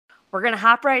we're going to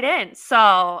hop right in.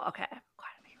 So, okay.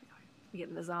 We get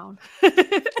in the zone.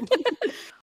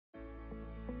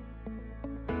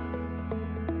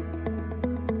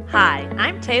 Hi,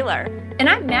 I'm Taylor. And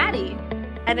I'm Maddie.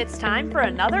 And it's time for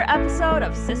another episode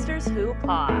of Sisters Who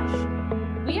Posh.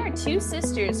 We are two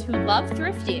sisters who love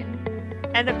thrifting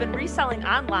and have been reselling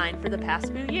online for the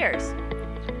past few years.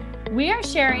 We are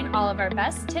sharing all of our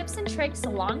best tips and tricks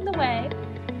along the way,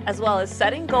 as well as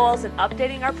setting goals and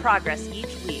updating our progress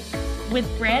each week, with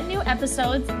brand new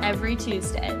episodes every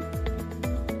Tuesday.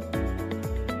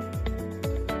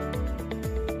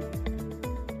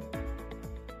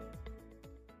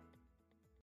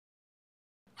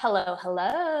 Hello,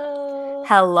 hello.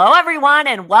 Hello, everyone,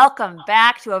 and welcome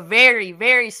back to a very,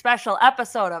 very special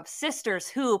episode of Sisters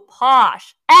Who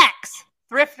Posh X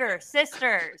Thrifter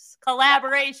Sisters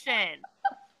collaboration.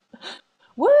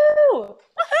 Woo!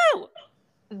 Woohoo!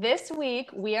 This week,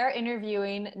 we are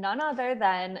interviewing none other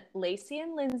than Lacey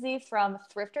and Lindsay from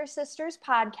Thrifter Sisters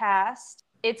podcast.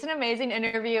 It's an amazing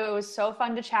interview. It was so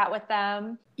fun to chat with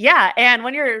them. Yeah, and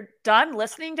when you're done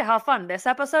listening to how fun this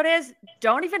episode is,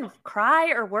 don't even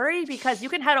cry or worry, because you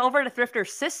can head over to Thrifter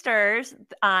Sisters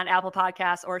on Apple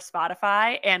Podcasts or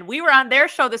Spotify, and we were on their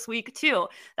show this week too.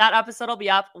 That episode will be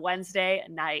up Wednesday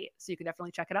night, so you can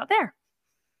definitely check it out there.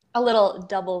 A little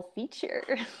double feature.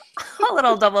 A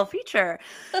little double feature.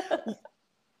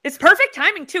 It's perfect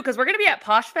timing too, because we're going to be at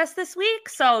Posh Fest this week.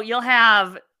 So you'll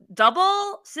have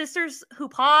double Sisters Who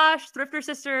Posh, Thrifter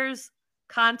Sisters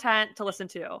content to listen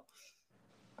to.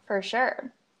 For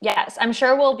sure. Yes, I'm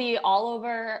sure we'll be all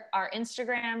over our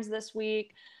Instagrams this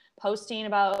week posting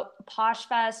about Posh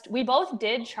Fest. We both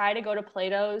did try to go to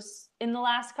Plato's in the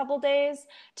last couple days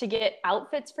to get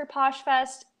outfits for Posh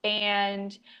Fest,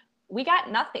 and we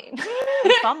got nothing.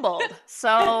 We fumbled.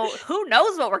 So who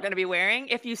knows what we're going to be wearing.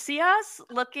 If you see us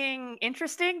looking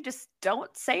interesting, just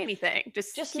don't say anything.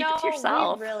 Just keep it to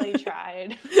yourself. We really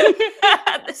tried.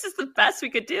 This is the best we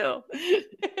could do.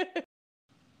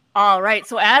 All right.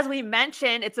 So as we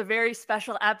mentioned, it's a very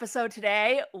special episode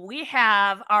today. We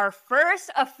have our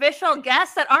first official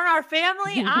guests that aren't our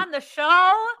family on the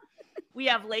show. We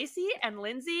have Lacey and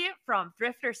Lindsay from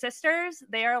Thrifter Sisters.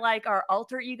 They are like our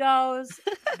alter egos.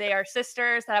 They are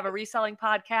sisters that have a reselling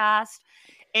podcast.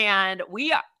 And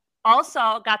we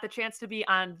also got the chance to be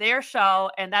on their show,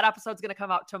 and that episode's going to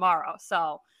come out tomorrow.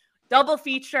 So double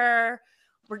feature.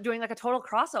 We're doing like a total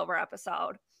crossover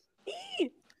episode.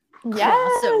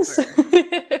 Yes.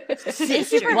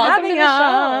 Sisters. Welcome to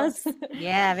the show.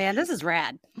 Yeah, man, this is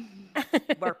rad.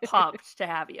 We're pumped to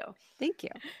have you. Thank you.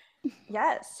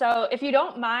 Yes. So if you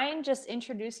don't mind just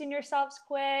introducing yourselves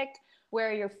quick,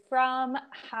 where you're from,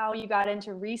 how you got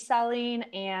into reselling,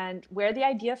 and where the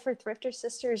idea for Thrifter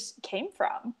Sisters came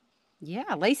from.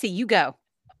 Yeah, Lacey, you go.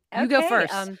 You go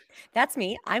first. That's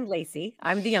me. I'm Lacey.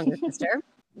 I'm the younger sister.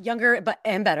 Younger,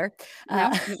 and better.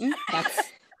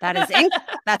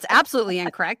 That's absolutely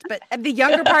incorrect. But the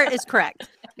younger part is correct.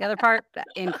 The other part,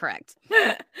 incorrect.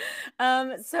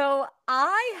 So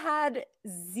I had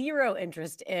zero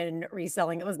interest in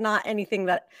reselling. It was not anything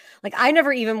that, like, I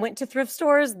never even went to thrift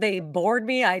stores. They bored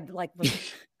me. I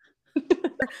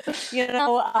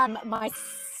my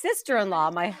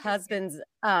sister-in-law, my husband's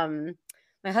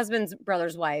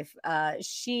brother's wife,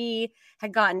 she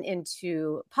had gotten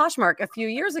into Poshmark a few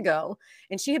years ago,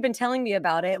 and she had been telling me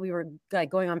about it. We were like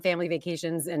going on family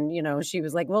vacations, and she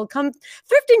was like, "Well, come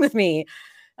thrifting with me."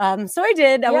 So I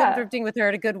did. I went thrifting with her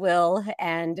at a Goodwill,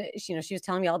 and she was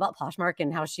telling me all about Poshmark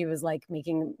and how she was like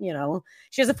making,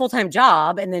 she has a full-time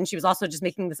job, and then she was also just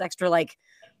making this extra like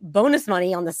bonus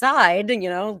money on the side,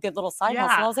 and good little side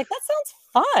hustle. I was like, that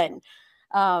sounds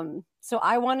fun. So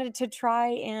I wanted to try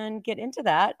and get into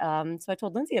that. So I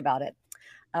told Lindsay about it.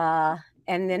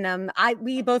 And then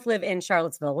we both live in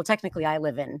Charlottesville. Well, technically I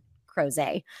live in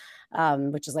Crozet,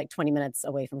 which is like 20 minutes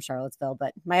away from Charlottesville,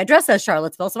 but my address says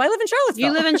Charlottesville, so I live in Charlottesville.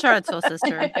 You live in Charlottesville,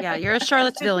 sister. Yeah, you're a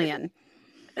Charlottesvillian.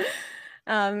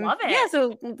 Love it. Yeah,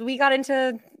 so we got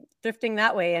into thrifting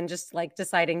that way and just like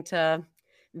deciding to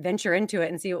venture into it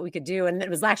and see what we could do. And it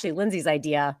was actually Lindsay's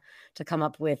idea to come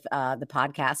up with the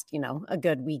podcast, a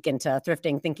good week into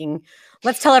thrifting, thinking,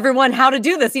 let's tell everyone how to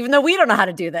do this, even though we don't know how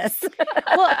to do this.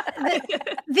 Well,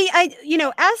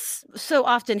 as so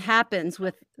often happens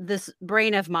with this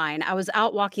brain of mine, I was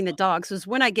out walking the dogs. Was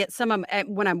when I get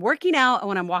when I'm working out and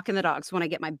when I'm walking the dogs, when I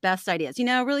get my best ideas,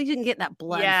 really didn't get that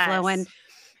blood flowing.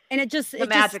 And the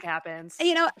magic happens.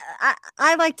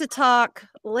 I like to talk.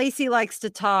 Lacey likes to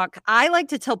talk. I like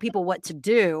to tell people what to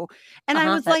do. And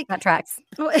I was like, that tracks.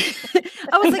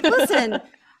 I was like, listen,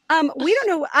 we don't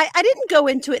know. I didn't go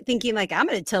into it thinking like, I'm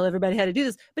going to tell everybody how to do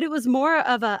this, but it was more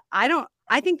of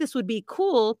I think this would be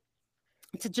cool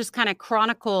to just kind of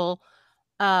chronicle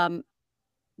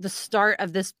the start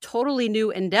of this totally new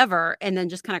endeavor, and then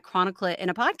just kind of chronicle it in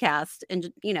a podcast.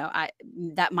 And, you know,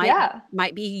 that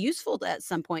might be useful at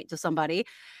some point to somebody.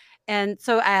 And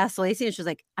so I asked Lacey, and she was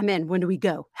like, I'm in. When do we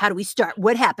go? How do we start?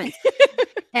 What happens?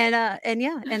 and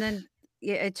then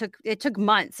it took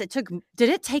months. Did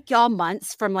it take y'all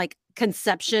months from like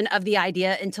conception of the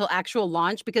idea until actual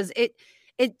launch? Because it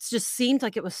just seemed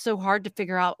like it was so hard to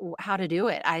figure out how to do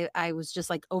it. I was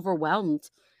just like overwhelmed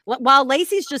while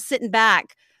Lacey's just sitting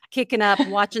back, kicking up,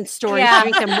 watching stories,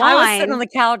 drinking wine. I was sitting on the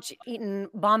couch eating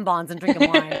bonbons and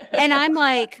drinking wine. And I'm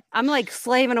like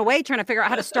slaving away trying to figure out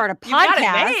how to start a podcast. You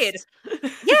got it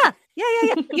made. Yeah.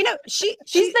 You know, she's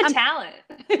the talent.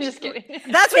 Just kidding.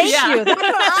 That's what That's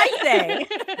what I say.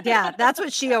 Yeah, that's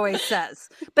what she always says.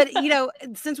 But you know,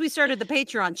 since we started the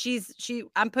Patreon,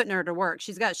 I'm putting her to work.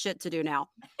 She's got shit to do now.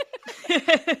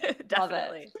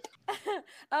 Definitely.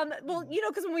 Well, you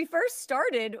know, because when we first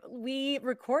started, we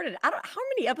recorded, how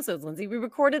many episodes, Lindsay? We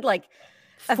recorded like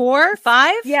 4,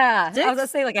 5? Yeah. 6? I was gonna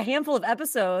say like a handful of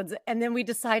episodes, and then we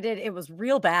decided it was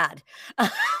real bad.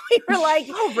 We were like,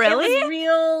 oh, really? It was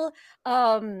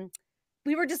real.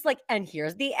 We were just like, and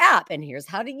here's the app, and here's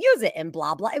how to use it, and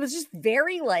blah blah. It was just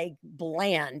very like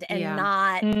bland and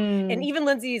not. And even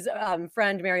Lindsay's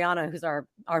friend Mariana, who's our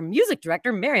music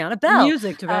director, Mariana Bell,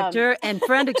 music director and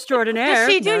friend extraordinaire.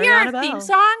 Did she do Mariana your theme Bell.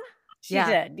 song? She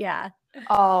did, yeah.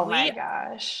 Oh my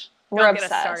gosh, we're Don't get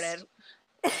us obsessed. started.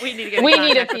 We need to get. We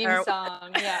need a contact with theme her.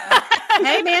 song. Yeah.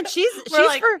 Hey man, she's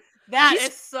like, for That she's-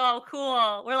 is so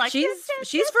cool. We're like, she's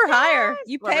for hire.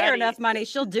 You We're pay her ready. enough money,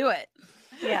 she'll do it.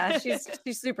 Yeah, she's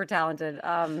super talented.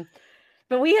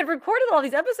 But we had recorded all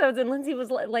these episodes, and Lindsay was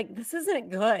like, "This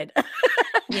isn't good."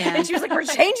 Yeah. And she was like, "We're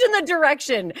changing the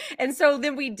direction." And so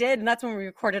then we did, and that's when we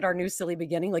recorded our new silly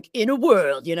beginning, like in a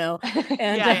world, you know.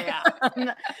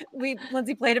 And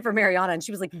Lindsay played it for Mariana, and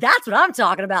she was like, "That's what I'm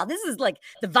talking about. This is like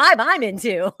the vibe I'm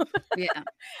into." Yeah.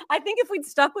 I think if we'd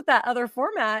stuck with that other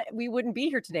format, we wouldn't be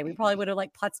here today. We probably would have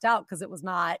like putzed out because it was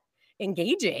not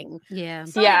engaging. Yeah.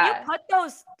 So Yeah. did you put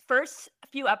those first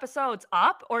few episodes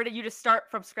up, or did you just start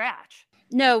from scratch?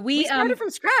 No, We started from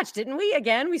scratch, didn't we?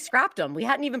 Again, we scrapped them. We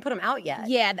hadn't even put them out yet.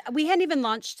 yeah, we hadn't even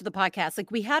launched the podcast.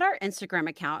 Like we had our Instagram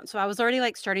account. So I was already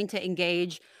like starting to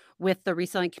engage with the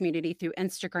reselling community through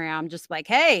Instagram, just like,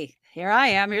 hey, here I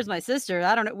am. Here's my sister. We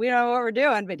don't know what we're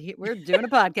doing, but we're doing a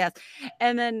podcast.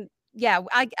 And then, yeah,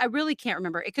 I really can't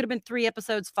remember. It could have been 3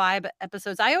 episodes, 5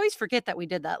 episodes. I always forget that we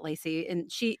did that, Lacey. And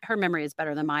her memory is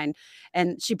better than mine.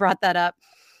 And she brought that up.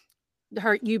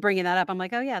 You bringing that up, I'm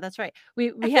like, oh yeah, that's right.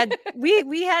 We had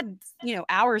we had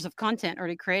hours of content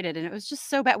already created, and it was just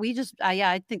so bad.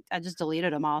 I think I just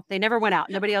deleted them all. They never went out.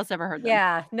 Nobody else ever heard them.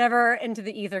 Yeah, never into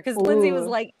the ether. Because Lindsay was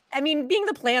like, I mean, being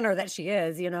the planner that she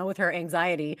is, with her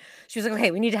anxiety, she was like,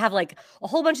 okay, we need to have like a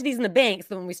whole bunch of these in the bank,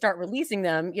 so when we start releasing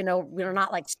them, we're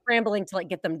not like scrambling to like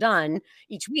get them done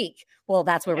each week. Well,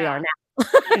 that's where we are now.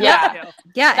 Yeah.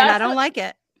 And I don't like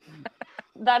it.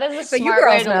 That is a But you smart way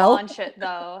girls to know. launch it,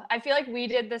 though. I feel like we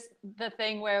did the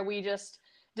thing where we just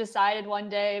decided one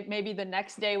day, maybe the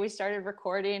next day we started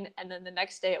recording, and then the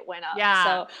next day it went up. Yeah.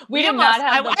 So we did not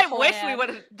have the I wish we plan. would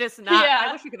have just not. Yeah.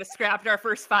 I wish we could have scrapped our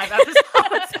first 5 episodes.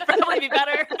 It'd probably be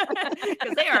better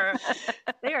because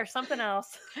they are something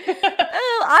else.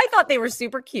 Oh, I thought they were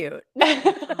super cute.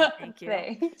 Thank you.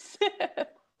 Thanks.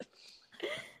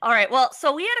 All right. Well,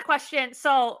 so we had a question.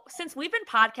 So since we've been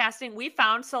podcasting, we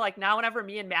found like now whenever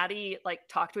me and Maddie like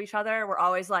talk to each other, we're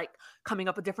always like coming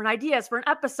up with different ideas for an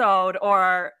episode,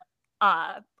 or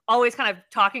always kind of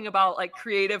talking about like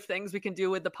creative things we can do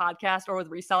with the podcast or with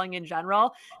reselling in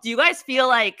general. Do you guys feel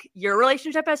like your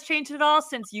relationship has changed at all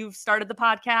since you've started the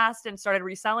podcast and started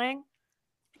reselling?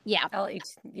 Yeah.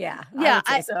 Yeah. Yeah,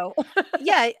 I would say so.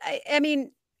 Yeah. I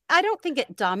mean, I don't think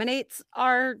it dominates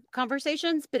our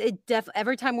conversations, but it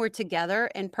every time we're together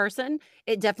in person,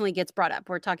 it definitely gets brought up.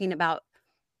 We're talking about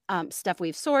stuff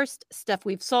we've sourced, stuff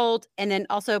we've sold, and then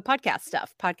also podcast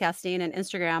stuff, podcasting and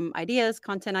Instagram ideas,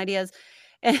 content ideas.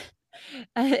 And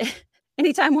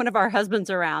anytime one of our husbands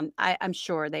are around, I'm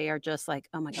sure they are just like,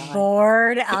 oh my God.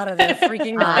 Bored out of their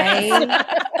freaking mind.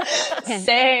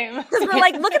 Same. Because we're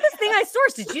like, look at this thing I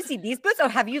sourced. Did you see these books? Oh,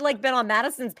 have you like been on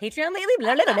Madison's Patreon lately?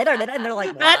 Blah, blah, blah, blah, blah. And they're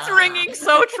like, That's ringing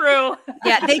so true.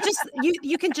 Yeah, they just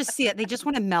you can just see it. They just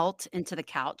want to melt into the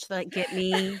couch. They're like, get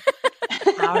me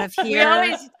out of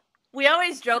here. We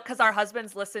always joke because our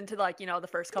husbands listen to like, the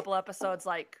first couple episodes,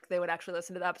 like they would actually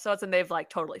listen to the episodes, and they've like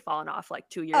totally fallen off like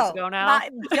 2 years ago now. My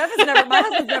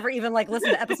husband's never even like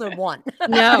listened to episode 1.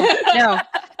 No.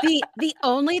 The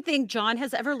only thing John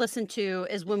has ever listened to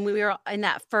is when we were in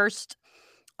that first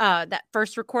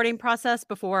recording process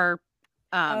before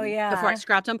before I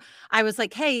scrapped him. I was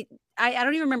like, hey, I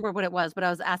don't even remember what it was, but I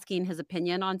was asking his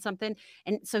opinion on something.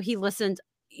 And so he listened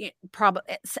probably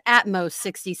at most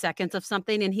 60 seconds of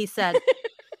something. And he said,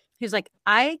 he was like,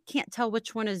 I can't tell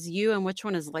which one is you and which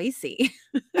one is Lacey.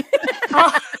 We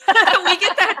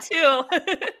get that too.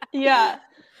 Yeah.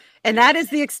 And that is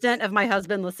the extent of my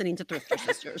husband listening to Thrifter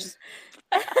Sisters.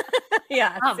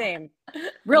 Yeah, same.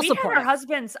 Real we support. had our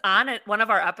husbands on at one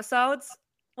of our episodes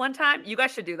one time. You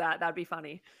guys should do that. That'd be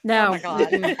funny. No, Oh my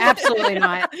God. absolutely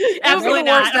not. Absolutely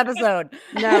the worst not. episode.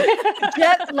 No,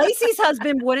 Lacey's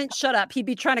husband wouldn't shut up. He'd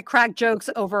be trying to crack jokes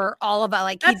over all of it.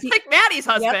 Like That's like Maddie's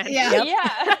husband. yeah.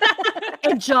 Yeah.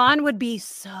 And John would be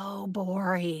so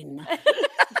boring.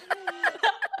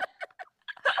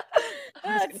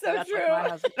 That's so true.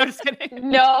 I'm just kidding.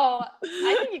 No,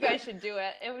 I think you guys should do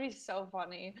it. It would be so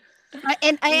funny.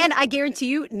 And I guarantee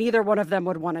you, neither one of them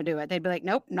would want to do it. They'd be like,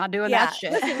 nope, not doing that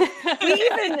shit.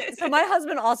 Listen, so my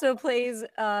husband also plays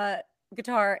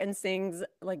guitar and sings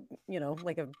like a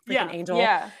freaking angel.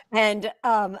 Yeah. And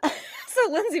so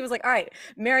Lindsay was like, all right,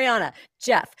 Mariana,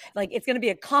 Jeff, like it's gonna be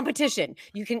a competition.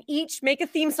 You can each make a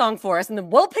theme song for us, and then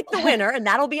we'll pick the winner, and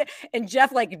that'll be it. And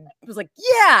Jeff was like,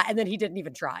 yeah, and then he didn't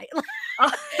even try.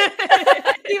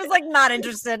 He was like not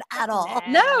interested at all.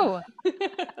 No.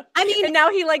 I mean, And now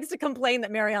he likes to complain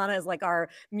that Mariana is like our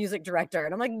music director.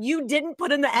 And I'm like, you didn't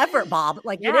put in the effort, Bob.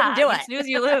 Like you didn't do you it. snooze,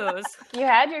 you lose. You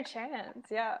had your chance.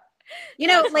 Yeah.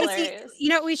 Lacey, hilarious.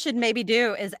 what we should maybe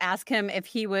do is ask him if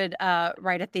he would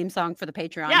write a theme song for the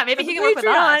Patreon. Yeah, maybe he can work with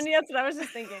us. That's what I was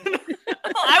just thinking.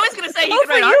 I was gonna say he Oh, could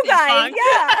for write our you theme guys. song.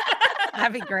 Yeah.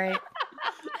 That'd be great.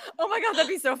 Oh my God, that'd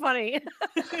be so funny.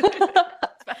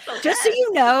 Just so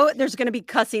you know, there's going to be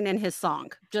cussing in his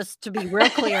song. Just to be real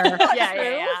clear.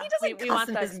 Yeah. He doesn't We cuss want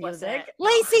in that his music.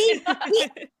 explicit.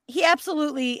 Lacey, he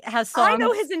absolutely has songs. I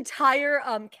know his entire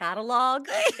catalog,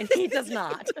 and he does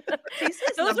not. He's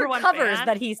his Those number are one covers fan.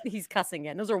 that he's cussing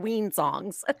in. Those are Ween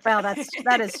songs. Well, that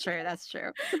is true. That's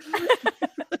true.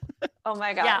 Oh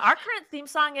my God. Yeah, our current theme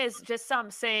song is just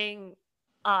saying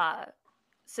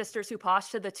Sisters Who Posh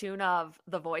to the tune of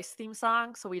the Voice theme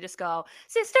song. So we just go,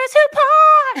 Sisters Who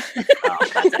Posh. Oh,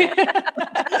 that's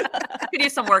it. Could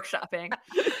use some workshopping.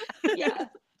 Yeah.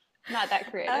 Not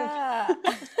that creative.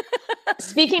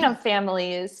 Speaking of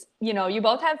families, you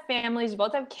both have families, you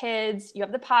both have kids, you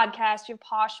have the podcast, you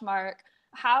have Poshmark.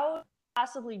 How do you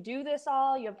possibly do this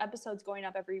all? You have episodes going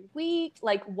up every week.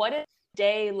 Like, what does a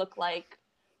day look like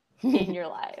in your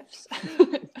lives?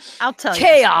 I'll tell you.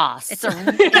 Chaos. It's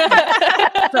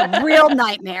a real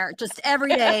nightmare. Just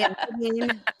every day, a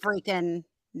freaking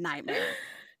nightmare.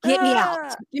 Get me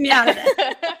out. Get me out of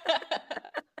it.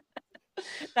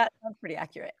 That sounds pretty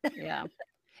accurate. Yeah.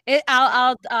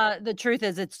 The truth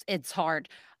is it's hard.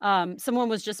 Someone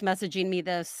was just messaging me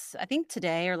this, I think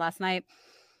today or last night.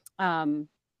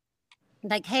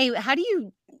 Like, hey, how do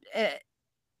you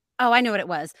oh, I know what it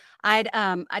was. I'd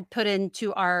put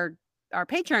into our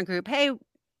Patreon group, hey,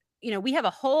 we have a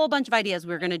whole bunch of ideas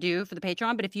we're going to do for the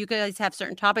Patreon, but if you guys have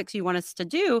certain topics you want us to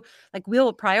do, like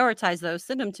we'll prioritize those,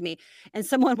 send them to me. And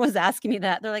someone was asking me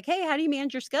that. They're like, hey, how do you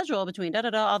manage your schedule between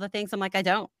all the things? I'm like, I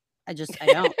don't. I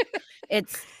don't.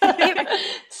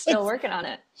 Still working on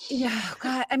it. Yeah.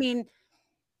 God. I mean,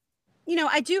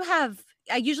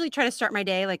 I usually try to start my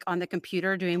day like on the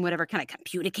computer doing whatever kind of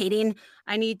communicating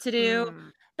I need to do.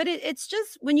 But it's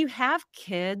just when you have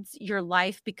kids, your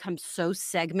life becomes so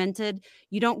segmented.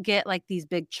 You don't get like these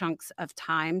big chunks of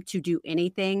time to do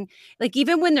anything. Like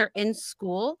even when they're in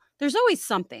school, there's always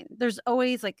something. There's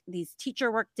always like these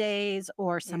teacher work days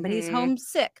or somebody's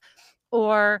homesick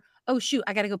or, oh, shoot,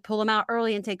 I got to go pull them out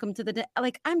early and take them to the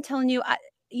like I'm telling you,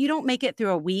 you don't make it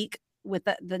through a week with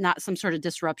the not some sort of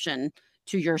disruption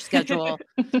to your schedule.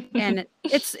 And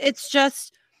it's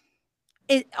just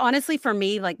it honestly for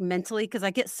me, like mentally, because I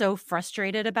get so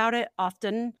frustrated about it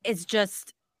often. It's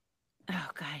just, oh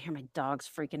God, I hear my dogs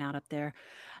freaking out up there.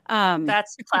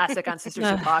 That's classic on Sisters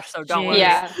Who Posh, so don't worry.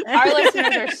 Yeah. Our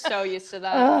listeners are so used to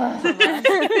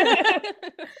that.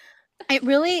 It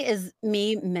really is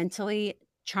me mentally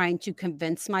trying to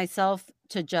convince myself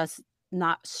to just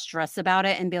not stress about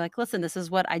it and be like, listen, this is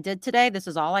what I did today. This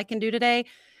is all I can do today.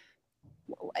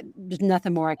 There's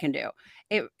nothing more I can do.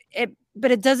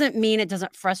 But it doesn't mean it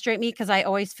doesn't frustrate me because I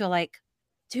always feel like,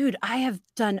 dude, I have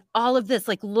done all of this.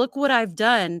 Like, look what I've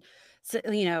done. So,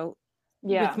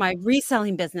 with my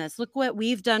reselling business, look what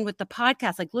we've done with the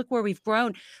podcast. Like, look where we've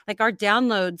grown. Like our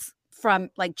downloads from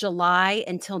like July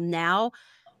until now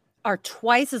are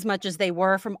twice as much as they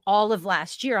were from all of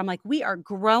last year. I'm like, we are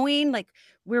growing. Like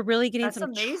we're really getting That's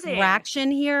some amazing.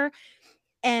 traction here.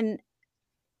 And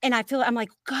I feel I'm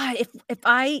like, God, if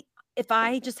I if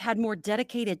I just had more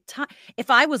dedicated time, if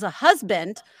I was a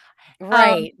husband,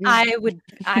 Right. I would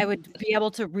be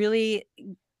able to really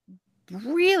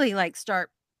like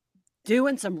start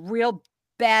doing some real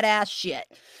badass shit.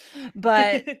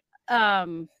 But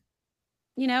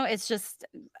it's just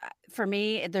for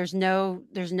me, there's no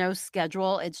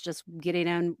schedule. It's just getting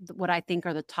in what I think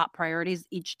are the top priorities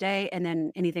each day, and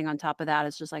then anything on top of that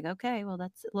is just like, okay, well,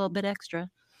 that's a little bit extra.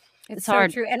 It's so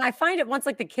hard. true. And I find it once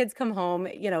like the kids come home,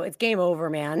 it's game over,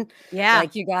 man. Yeah.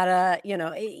 Like you gotta,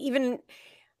 even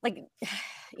like,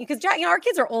 because our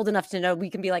kids are old enough to know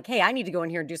we can be like, hey, I need to go in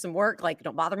here and do some work. Like,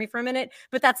 don't bother me for a minute.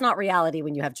 But that's not reality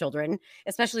when you have children,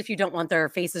 especially if you don't want their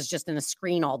faces just in a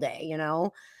screen all day,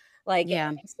 Like,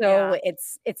 Yeah. So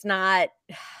it's not.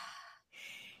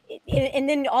 And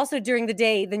then also during the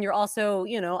day, then you're also,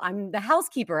 I'm the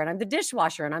housekeeper and I'm the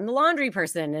dishwasher and I'm the laundry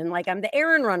person and like I'm the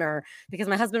errand runner because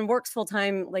my husband works full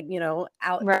time, like,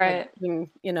 out, Right. like,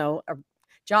 a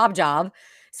job.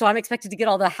 So I'm expected to get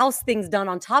all the house things done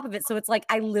on top of it. So it's like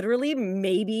I literally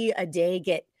maybe a day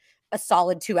get a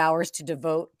solid 2 hours to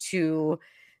devote to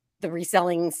the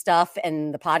reselling stuff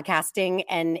and the podcasting,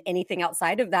 and anything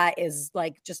outside of that is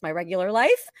like just my regular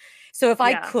life. So if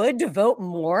I could devote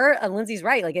more, Lindsay's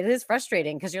right. Like it is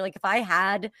frustrating because you're like, if I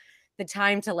had the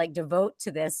time to like devote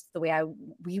to this the way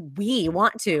we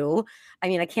want to, I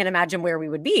mean, I can't imagine where we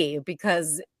would be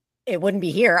because it wouldn't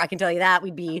be here. I can tell you that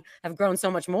have grown so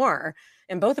much more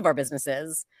in both of our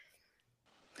businesses.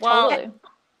 Well, totally.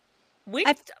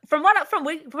 From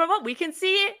what we can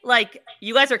see, like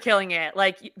you guys are killing it.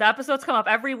 Like the episodes come up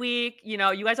every week. You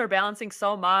guys are balancing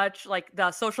so much, like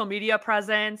the social media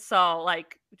presence. So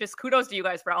like, just kudos to you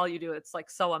guys for all you do. It's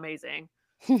like so amazing.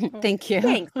 Thank you.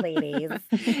 Thanks, ladies.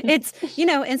 It's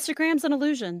Instagram's an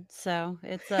illusion, so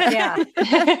it's yeah.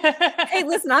 Hey,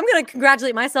 listen, I'm gonna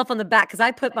congratulate myself on the back because I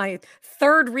put my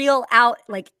third reel out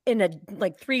like in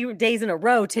 3 days in a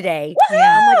row today.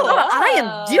 Yeah. I'm like, I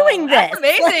am doing this. That's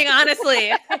amazing,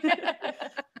 honestly.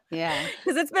 Yeah,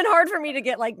 because it's been hard for me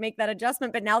to make that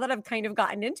adjustment, but now that I've kind of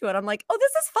gotten into it, I'm like, oh,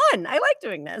 this is fun. I like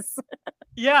doing this.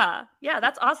 Yeah,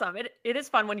 that's awesome. It is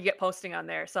fun when you get posting on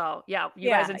there. So yeah, you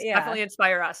guys definitely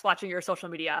inspire us watching your social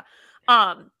media.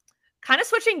 Kind of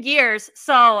switching gears.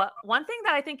 So one thing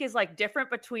that I think is like different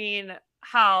between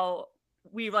how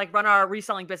we like run our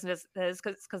reselling businesses,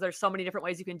 because there's so many different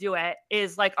ways you can do it,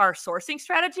 is like our sourcing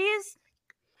strategies.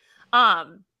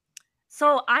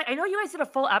 So I know you guys did a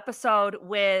full episode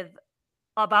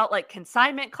about like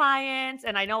consignment clients.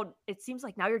 And I know it seems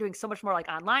like now you're doing so much more like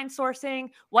online sourcing.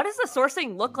 What does the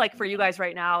sourcing look like for you guys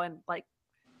right now? And like,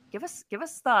 give us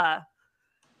the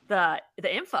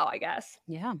info, I guess.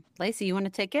 Yeah. Lacey, you want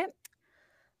to take it?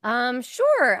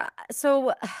 Sure.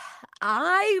 So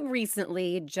I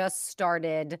recently just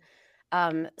started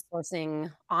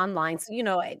sourcing online. So,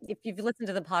 if you've listened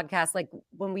to the podcast, like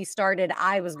when we started,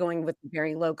 I was going with the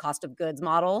very low cost of goods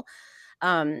model.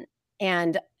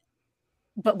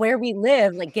 But where we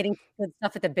live, like getting good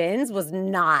stuff at the bins was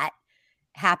not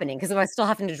happening because I was still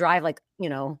having to drive it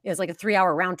was like a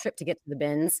 3-hour round trip to get to the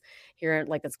bins here,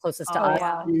 like that's closest to us.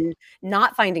 Wow. And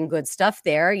not finding good stuff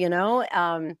there,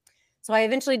 So I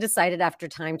eventually decided after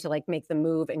time to like make the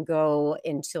move and go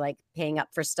into like paying up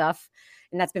for stuff.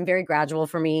 And that's been very gradual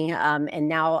for me. And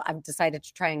now I've decided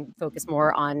to try and focus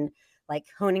more on like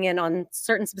honing in on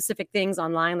certain specific things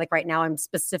online. Like right now I'm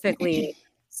specifically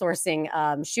sourcing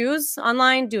shoes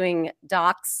online, doing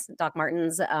Doc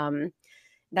Martens.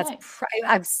 That's nice.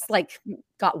 I've like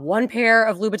got one pair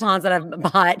of Louboutins that I've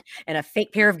bought and a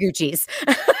fake pair of Gucci's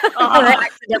that I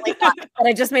accidentally bought, that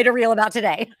I just made a reel about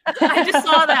today. I just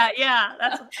saw that. Yeah,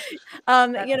 that's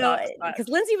because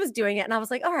Lindsay was doing it, and I was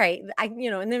like, all right,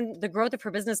 and then the growth of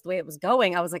her business, the way it was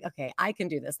going, I was like, okay, I can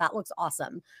do this. That looks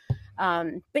awesome.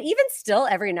 But even still,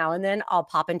 every now and then, I'll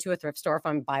pop into a thrift store if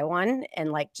I'm buy one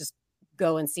and like just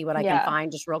go and see what I can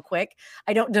find just real quick.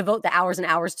 I don't devote the hours and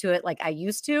hours to it like I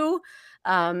used to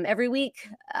every week.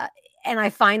 And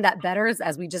I find that better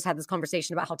as we just had this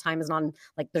conversation about how time is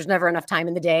like there's never enough time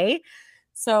in the day.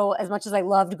 So as much as I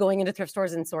loved going into thrift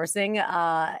stores and sourcing,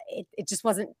 it just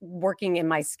wasn't working in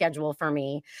my schedule for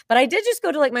me. But I did just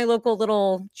go to like my local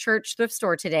little church thrift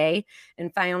store today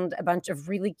and found a bunch of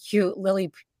really cute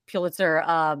Lily Pulitzer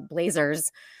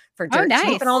blazers for dirt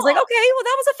cheap. And I was like, okay, well,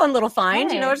 that was a fun little find.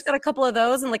 Nice. I just got a couple of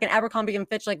those and like an Abercrombie and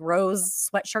Fitch like rose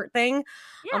sweatshirt thing.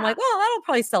 Yeah. I'm like, well, that'll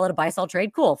probably sell at a buy-sell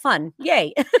trade. Cool, fun,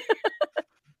 yay.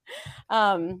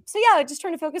 So yeah, just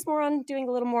trying to focus more on doing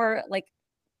a little more like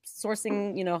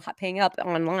sourcing, paying up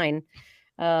online.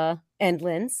 And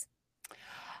Linz?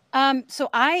 So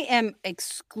I am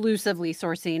exclusively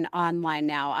sourcing online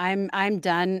now. I'm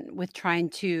done with trying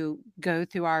to go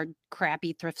through our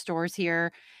crappy thrift stores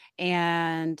here,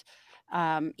 and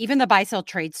even the buy sell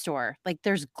trade store. Like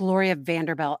there's Gloria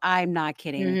Vanderbilt. I'm not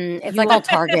kidding. It's You like will- all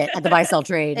Target at the buy sell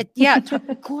trade.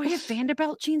 Gloria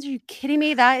Vanderbilt jeans. Are you kidding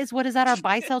me? That is what is at our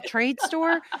buy sell trade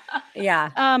store.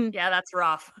 Yeah. Yeah, that's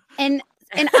rough. And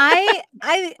and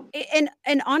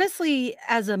honestly,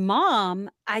 as a mom,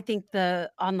 I think the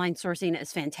online sourcing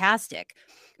is fantastic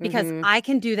because Mhm. I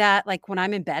can do that like when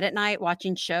I'm in bed at night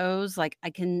watching shows, like I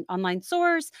can online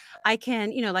source. I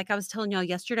can, like I was telling y'all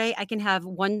yesterday, I can have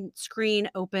one screen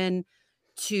open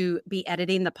to be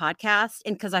editing the podcast.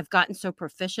 And because I've gotten so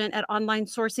proficient at online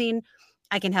sourcing,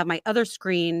 I can have my other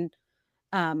screen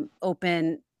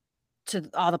open to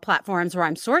all the platforms where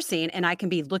I'm sourcing, and I can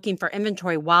be looking for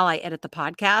inventory while I edit the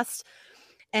podcast.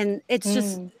 And it's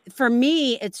just, for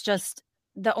me, it's just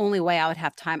the only way I would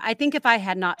have time. I think if I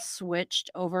had not switched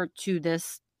over to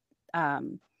this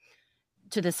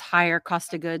higher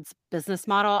cost of goods business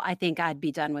model, I think I'd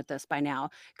be done with this by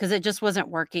now because it just wasn't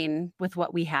working with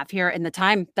what we have here in the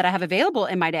time that I have available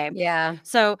in my day. Yeah.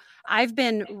 So I've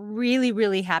been really,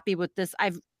 really happy with this.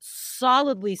 I've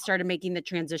solidly started making the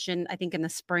transition, I think in the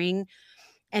spring,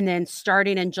 and then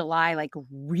starting in July, like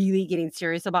really getting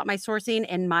serious about my sourcing.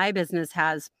 And my business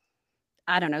has,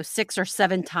 I don't know, 6 or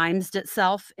 7 times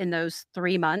itself in those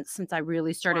 3 months since I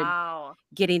really started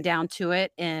getting down to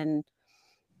it in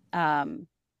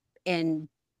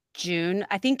June.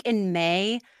 I think in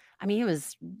May, I mean, it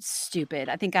was stupid.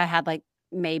 I think I had like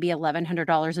maybe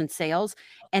 $1,100 in sales.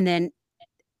 And then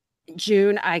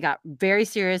June, I got very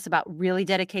serious about really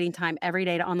dedicating time every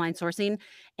day to online sourcing.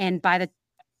 And by the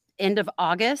end of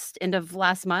August, end of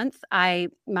last month, my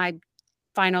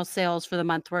final sales for the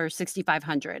month were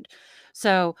 6,500.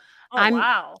 So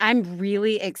I'm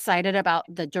really excited about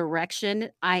the direction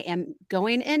I am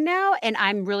going in now. And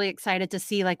I'm really excited to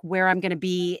see like where I'm going to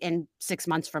be in 6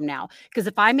 months from now. Because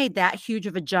if I made that huge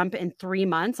of a jump in 3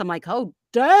 months, I'm like, oh,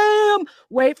 damn,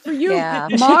 wait for you. Yeah.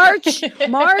 March.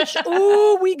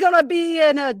 Ooh, we're going to be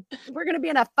in a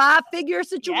 5-figure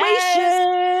situation.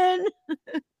 Yes.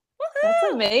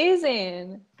 That's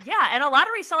amazing. Yeah, and a lot of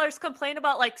resellers complain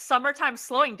about like summertime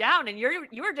slowing down, and you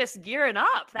were just gearing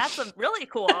up. That's really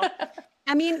cool.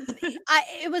 I mean,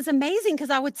 it was amazing because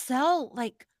I would sell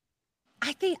like,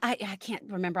 I think I can't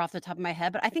remember off the top of my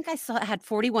head, but I think I had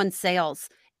 41 sales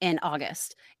in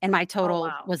August, and my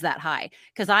total was that high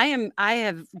because I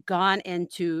have gone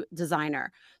into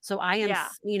designer, so I am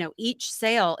each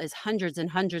sale is hundreds and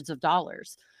hundreds of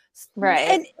dollars.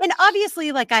 Right. And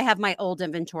obviously, like I have my old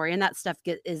inventory and that stuff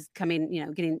is coming,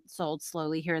 getting sold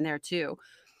slowly here and there too.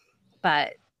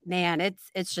 But man,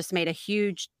 it's just made a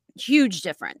huge, huge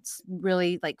difference.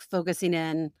 Really like focusing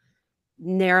in,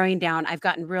 narrowing down. I've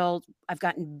gotten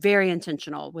very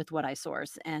intentional with what I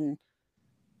source, and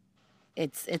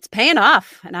it's paying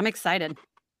off, and I'm excited.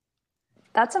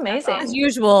 That's amazing. As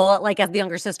usual, like as the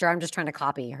younger sister, I'm just trying to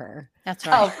copy her. That's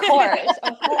right. Of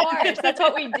course. That's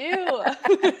what we do.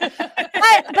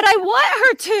 But I want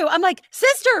her to. I'm like,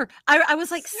 sister. I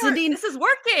was like sending. This is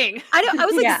working. I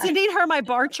was like sending her my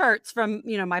bar charts from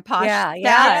my Posh.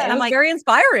 Yeah. And I'm like, very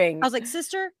inspiring. I was like,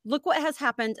 sister, look what has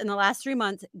happened in the last 3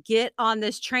 months. Get on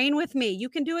this train with me. You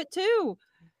can do it too.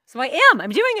 So I am.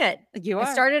 I'm doing it. You are.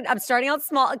 I'm starting out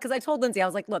small because I told Lindsay, I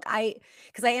was like, look,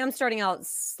 because I am starting out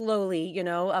slowly,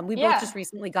 we both just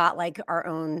recently got like our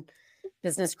own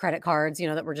business credit cards,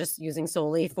 that we're just using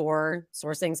solely for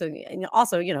sourcing. So, and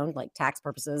also, like tax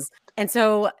purposes. And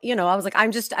so, I was like,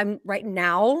 I'm right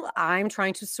now, I'm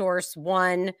trying to source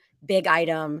one big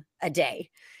item a day.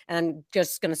 And I'm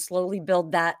just going to slowly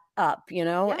build that up,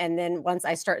 and then once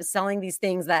I start selling these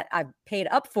things that I've paid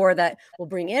up for that will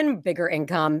bring in bigger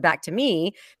income back to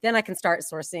me, then I can start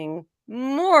sourcing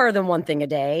more than one thing a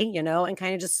day, and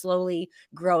kind of just slowly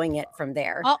growing it from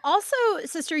there. Also,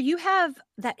 sister, you have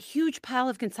that huge pile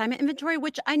of consignment inventory,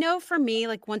 which I know for me,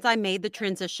 like once I made the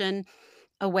transition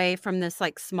away from this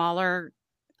like smaller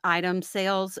item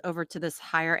sales over to this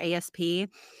higher ASP,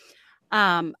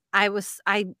 I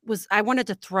wanted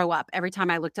to throw up every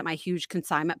time I looked at my huge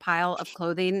consignment pile of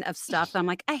clothing of stuff. I'm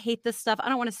like, I hate this stuff. I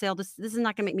don't want to sell this. This is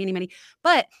not going to make me any money.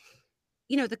 But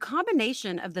the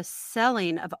combination of the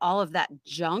selling of all of that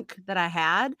junk that I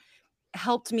had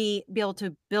helped me be able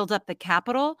to build up the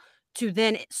capital to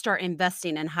then start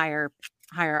investing in higher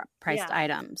priced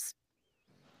items.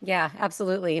 Yeah,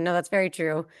 absolutely. No, that's very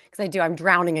true. Because I'm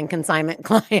drowning in consignment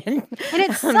client And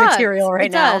it sucks. material right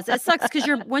it now. does. It sucks because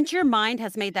once your mind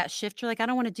has made that shift, you're like, I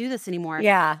don't want to do this anymore.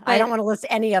 Yeah, I But- don't want to list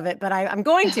any of it, but I'm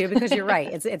going to because you're right.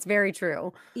 It's very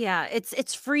true. Yeah,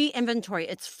 it's free inventory.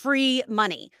 It's free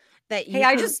money that you Hey,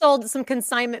 I just sold some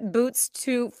consignment boots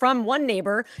from one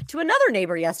neighbor to another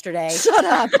neighbor yesterday. shut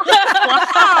up.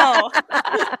 Wow.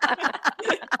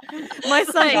 My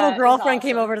son's That little is girlfriend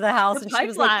came awesome. over to the house The and she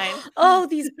was like, pipeline. "Oh,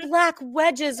 these black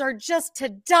wedges are just to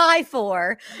die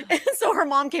for." And so her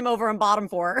mom came over and bought them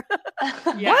for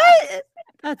her. Yeah. What?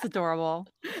 That's adorable.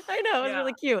 I know, it was Yeah.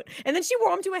 really cute. And then she wore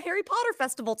them to a Harry Potter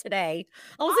festival today.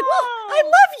 I was like, Oh. "Well,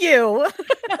 I love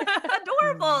you."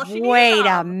 Adorable. She needs Wait a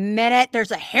them. minute.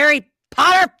 There's a Harry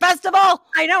Potter festival.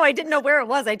 I know, I didn't know where it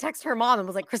was. I texted her mom and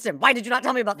was like, "Kristen, why did you not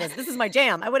tell me about this? This is my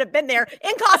jam. I would have been there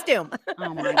in costume."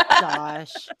 Oh my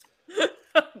gosh.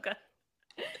 Okay.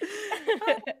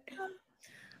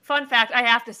 Fun fact, I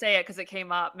have to say it because it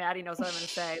came up. Maddie knows what I'm going to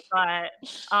say. But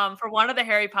for one of the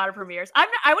Harry Potter premieres, I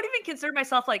wouldn't even consider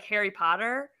myself like Harry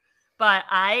Potter, but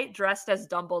I dressed as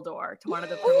Dumbledore to one of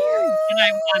the premieres, and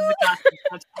I won the costume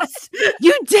contest.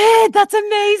 You did. That's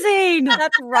amazing.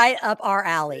 That's right up our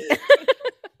alley.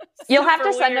 You'll have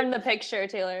to Super send weird. them the picture,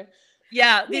 Taylor.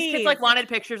 Yeah, these kids like Please. wanted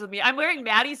pictures with me. I'm wearing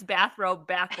Maddie's bathrobe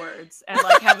backwards and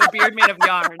like have a beard made of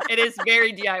yarn. It is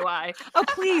very DIY. Oh,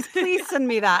 please send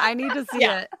me that. I need to see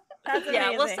Yeah. it. That's Yeah,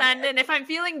 we'll amazing. send. And if I'm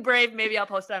feeling brave, maybe I'll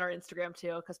post it on our Instagram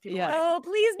too, because people Yeah. might- Oh,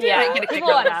 please do. Yeah, get a kick people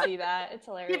out of want to that. see that. It's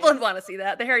hilarious. people would want to see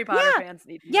that. The Harry Potter Yeah. fans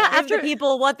need. To Yeah, know. Give the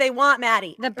people what they want,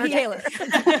 Maddie. The Or pe- Taylor.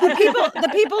 the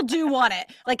people do want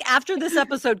it. Like after this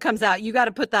episode comes out, you got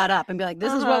to put that up and be like,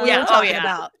 "This is what we Yeah. were Oh, talking yeah.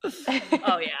 about."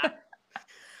 Oh yeah,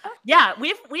 yeah.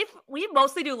 We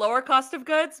mostly do lower cost of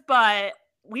goods, but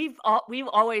we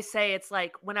always say it's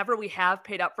like whenever we have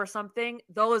paid up for something,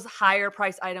 those higher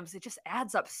price items, it just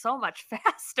adds up so much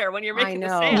faster when you're I making the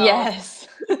know. sale. Yes.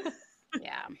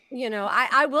 Yeah.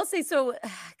 I will say so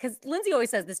because Lindsay always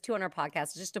says this too on our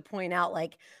podcast, just to point out,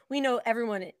 like, we know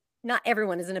not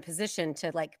everyone is in a position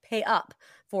to like pay up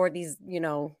for these,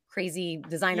 crazy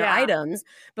designer Yeah. items.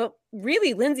 But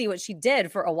really, Lindsay, what she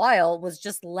did for a while was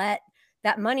just let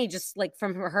that money just like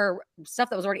from her stuff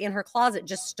that was already in her closet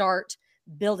just start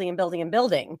building and building and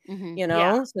building, Mhm.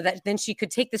 Yeah. so that then she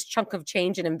could take this chunk of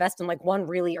change and invest in like one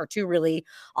really or two really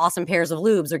awesome pairs of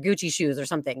Lubes or Gucci shoes or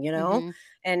something, Mhm.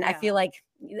 and I Yeah. feel like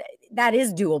that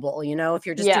is doable, if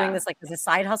you're just Yeah. doing this like as a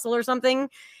side hustle or something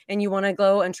and you want to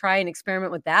go and try and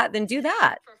experiment with that, then do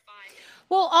that.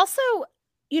 Well, also,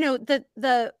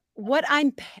 the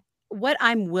what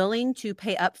I'm willing to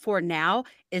pay up for now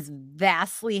is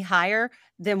vastly higher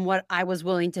than what I was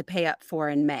willing to pay up for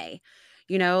in May.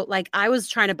 Like I was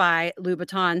trying to buy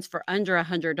Louboutins for under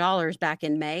 $100 back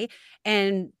in May,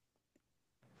 and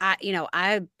I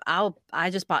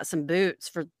just bought some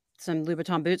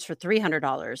Louboutin boots for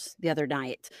 $300 the other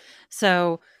night.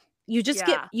 So you just Yeah.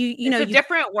 get you It's know a you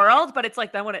different world, but it's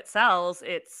like then when it sells,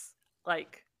 it's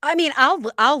like I mean,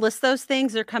 I'll list those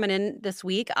things. They're coming in this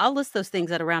week. I'll list those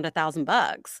things at around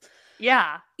 $1,000.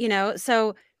 yeah,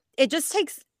 So it just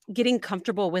takes getting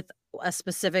comfortable with a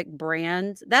specific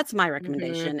brand. That's my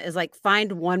recommendation is like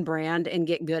find one brand and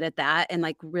get good at that and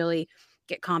like really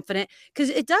get confident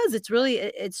because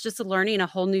it's just learning a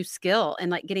whole new skill and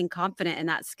like getting confident in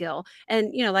that skill.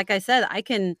 And like I said, I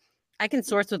can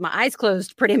source with my eyes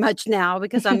closed pretty much now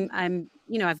because I'm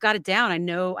I've got it down. I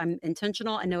know I'm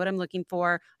intentional. I know what I'm looking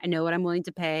for. I know what I'm willing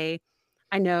to pay.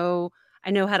 I know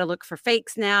how to look for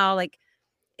fakes now. Like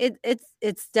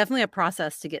it's definitely a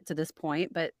process to get to this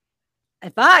point, but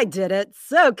if I did it,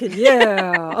 so could you.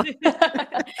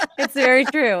 It's very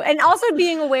true. And also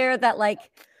being aware that like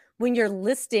when you're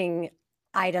listing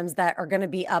items that are going to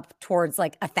be up towards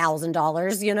like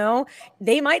 $1,000,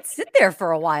 they might sit there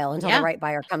for a while until Yeah. the right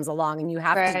buyer comes along, and you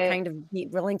have to Right. kind of be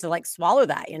willing to like swallow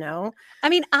that, I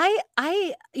mean,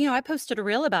 I posted a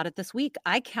reel about it this week.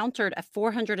 I countered a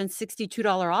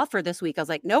 $462 offer this week. I was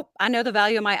like, nope, I know the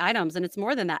value of my items and it's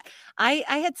more than that. I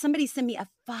had somebody send me a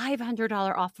 $500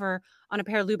 offer on a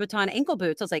pair of Louboutin ankle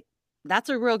boots. I was like, that's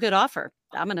a real good offer.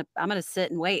 I'm gonna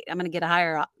sit and wait. I'm gonna get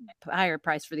a higher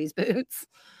price for these boots.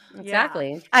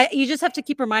 Exactly. You just have to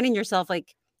keep reminding yourself,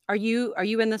 like, are you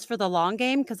in this for the long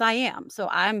game? Because I am. So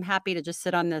I'm happy to just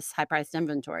sit on this high priced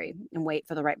inventory and wait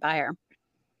for the right buyer.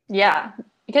 Yeah,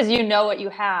 because you know what you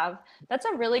have. That's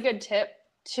a really good tip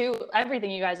to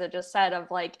everything you guys have just said of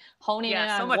like honing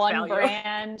Yeah, in so on much one value.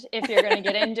 brand if you're going to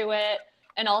get into it.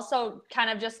 And also kind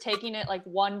of just taking it like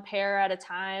one pair at a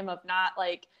time of not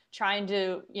like trying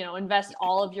to, invest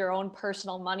all of your own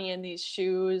personal money in these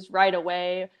shoes right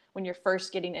away when you're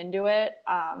first getting into it.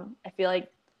 I feel like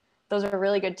those are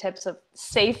really good tips of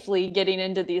safely getting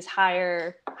into these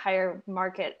higher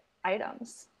market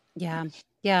items. Yeah.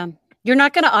 Yeah. You're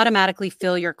not going to automatically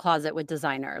fill your closet with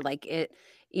designer. Like it,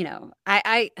 you know,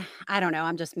 I don't know.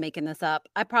 I'm just making this up.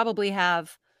 I probably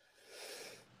have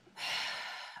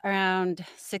around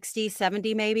 60,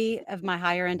 70 maybe of my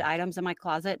higher end items in my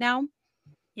closet now.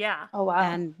 Yeah. Oh, wow.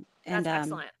 And That's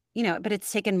excellent. you know, but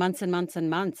it's taken months and months and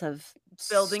months of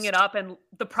building it up and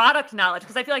the product knowledge.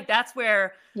 Cause I feel like that's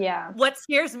where Yeah. what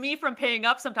scares me from paying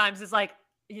up sometimes is like,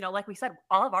 you know, like we said,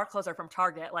 all of our clothes are from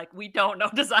Target. Like we don't know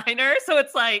designer. So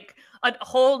it's like a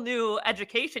whole new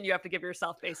education you have to give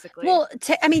yourself basically. Well,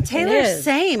 I mean, Taylor's is.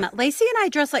 same. Lacey and I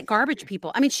dress like garbage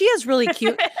people. I mean, she has really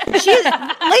cute.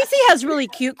 Lacey has really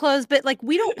cute clothes, but like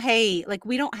we don't pay, like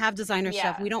we don't have designer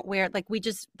stuff. Yeah. We don't wear like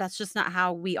that's just not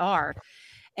how we are.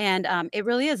 And it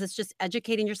really is. It's just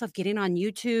educating yourself, getting on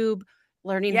YouTube,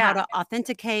 learning how to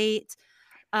authenticate.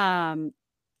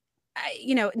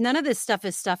 You know, none of this stuff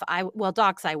is stuff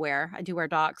docs I wear. I do wear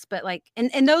docs, but like,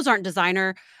 and those aren't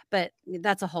designer, but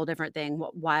that's a whole different thing.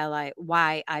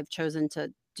 Why I've chosen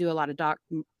to do a lot of Doc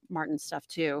Martin stuff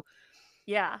too.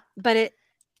 Yeah. But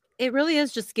it really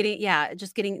is just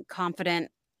getting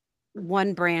confident,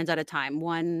 one brand at a time,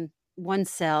 one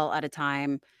sale at a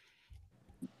time.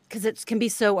 Because it can be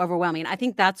so overwhelming. I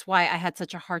think that's why I had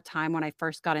such a hard time when I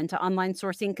first got into online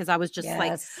sourcing, because I was just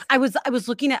like, I was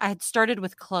looking at, I had started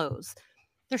with clothes.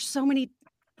 There's so many,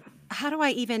 how do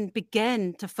I even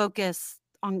begin to focus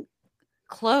on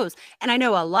clothes? And I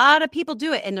know a lot of people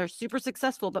do it and they're super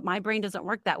successful, but my brain doesn't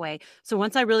work that way. So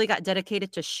once I really got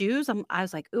dedicated to shoes, I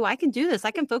was like, ooh, I can do this.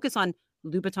 I can focus on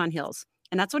Louboutin heels.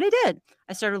 And that's what I did.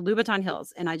 I started Louboutin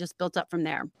heels and I just built up from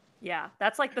there. Yeah.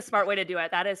 That's like the smart way to do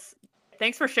it. That is,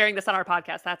 thanks for sharing this on our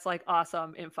podcast. That's like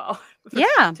awesome info.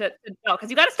 Yeah. to know, because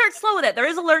you got to start slow with it. There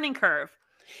is a learning curve.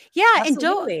 Yeah.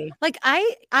 Absolutely. And don't like,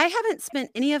 I haven't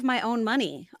spent any of my own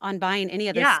money on buying any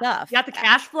of this stuff. You got the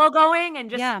cash flow going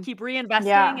and just keep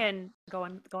reinvesting and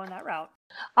going that route.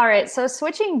 All right. So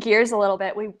switching gears a little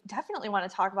bit, we definitely want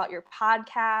to talk about your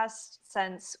podcast,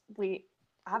 since we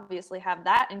obviously have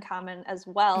that in common, as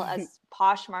well as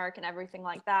Poshmark and everything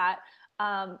like that.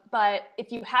 But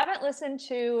if you haven't listened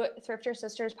to Thrifter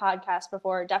Sisters podcast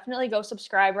before, definitely go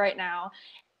subscribe right now.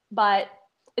 But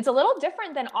it's a little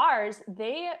different than ours.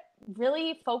 They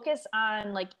really focus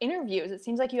on like interviews. It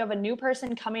seems like you have a new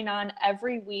person coming on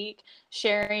every week,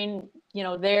 sharing, you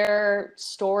know, their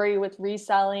story with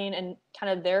reselling and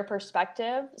kind of their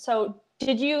perspective. So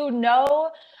did you know,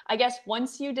 I guess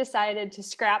once you decided to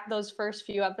scrap those first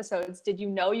few episodes, did you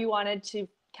know you wanted to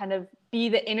kind of be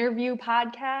the interview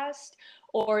podcast,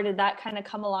 or did that kind of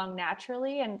come along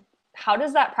naturally? And how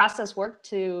does that process work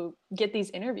to get these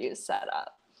interviews set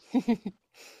up?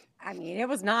 I mean, it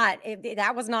was not,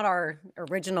 that was not our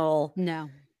original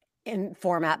in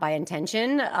format by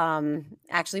intention.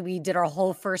 Actually, we did our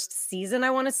whole first season, I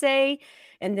want to say.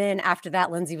 And then after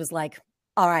that, Lindsay was like,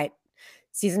 all right,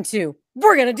 season 2,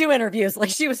 we're going to do interviews. Like,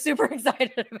 she was super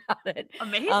excited about it.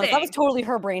 Amazing. So that was totally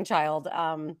her brainchild.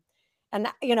 And,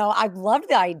 you know, I loved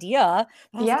the idea.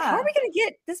 But I was like, how are we going to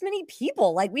get this many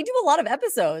people? Like, we do a lot of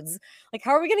episodes. Like,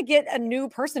 how are we going to get a new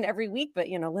person every week? But,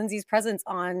 you know, Lindsay's presence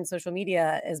on social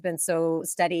media has been so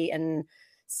steady and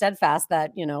steadfast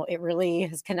that, you know, it really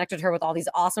has connected her with all these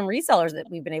awesome resellers that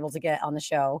we've been able to get on the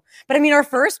show. But I mean, our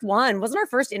first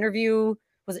interview,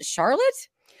 was it Charlotte?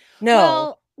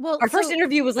 No. Well, our first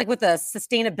interview was like with a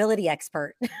sustainability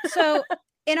expert. So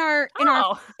in our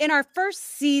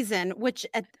first season, which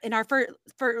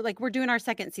we're doing our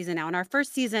second season now. In our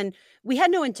first season, we had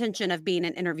no intention of being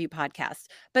an interview podcast,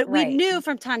 but we knew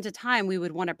from time to time we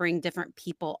would want to bring different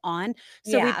people on.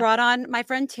 So we brought on my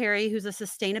friend Terry, who's a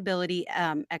sustainability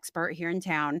expert here in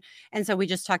town. And so we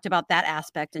just talked about that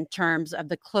aspect in terms of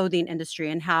the clothing industry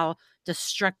and how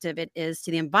destructive it is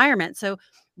to the environment. So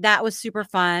that was super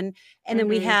fun. And then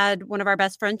we had one of our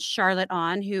best friends, Charlotte,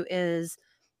 on, who is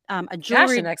a jewelry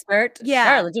fashion expert. Yeah.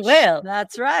 Charlotte Jewell.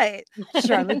 That's right.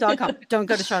 Charlotte.com. Don't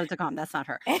go to Charlotte.com. That's not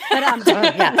her. But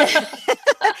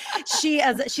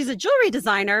she's a jewelry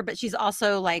designer, but she's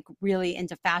also like really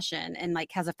into fashion and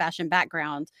like has a fashion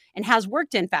background and has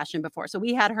worked in fashion before. So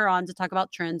we had her on to talk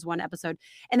about trends one episode.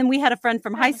 And then we had a friend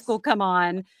from high school come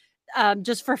on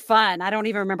just for fun. I don't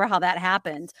even remember how that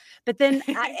happened. But then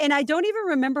I don't even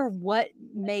remember what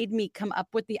made me come up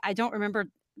with I don't remember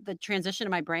the transition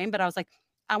in my brain, but I was like,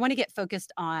 I want to get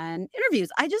focused on interviews.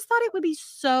 I just thought it would be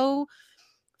so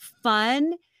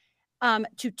fun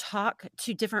to talk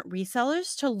to different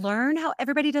resellers, to learn how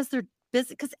everybody does their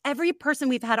business, because every person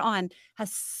we've had on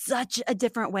has such a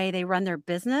different way they run their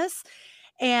business.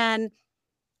 And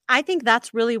I think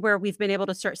that's really where we've been able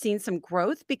to start seeing some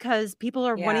growth because people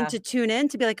are wanting to tune in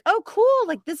to be like, oh, cool.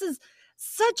 Like this is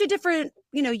such a different,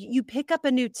 you pick up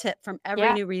a new tip from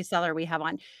every new reseller we have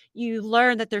on. You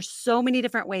learn that there's so many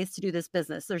different ways to do this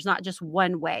business. There's not just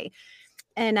one way.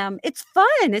 And it's fun.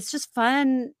 It's just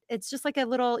fun. It's just like a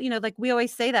little, like we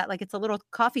always say that, like it's a little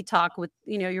coffee talk with,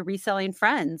 your reselling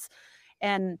friends.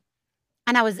 And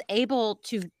I was able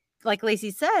to, like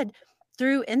Lacey said,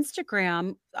 through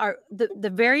Instagram,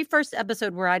 the very first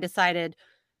episode where I decided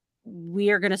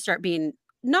we are going to start being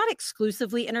not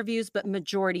exclusively interviews, but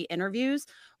majority interviews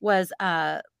was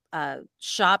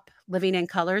Shop Living in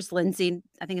Colors. Lindsay,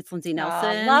 I think it's Lindsay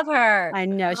Nelson. Love her. I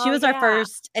know. She was our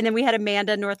first. And then we had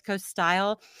Amanda, North Coast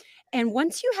Style. And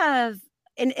once you have,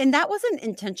 and that wasn't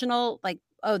intentional, like,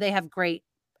 oh, they have great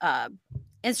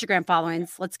Instagram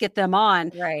followings, let's get them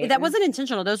on. Right. That wasn't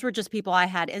intentional. Those were just people I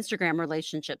had Instagram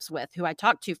relationships with who I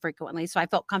talked to frequently. So I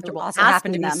felt comfortable also asking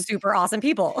happened to them. be super awesome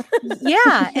people.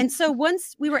 Yeah. And so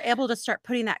once we were able to start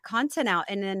putting that content out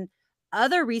and then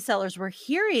other resellers were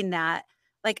hearing that,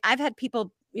 like I've had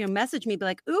people, message me, be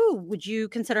like, ooh, would you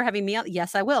consider having me on?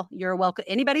 Yes, I will. You're welcome.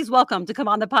 Anybody's welcome to come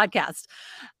on the podcast.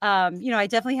 I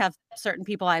definitely have certain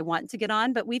people I want to get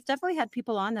on, but we've definitely had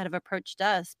people on that have approached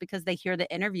us because they hear the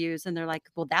interviews and they're like,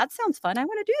 well, that sounds fun. I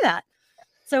want to do that.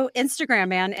 So Instagram,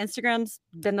 man, Instagram's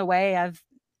been the way I've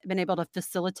been able to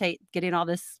facilitate getting all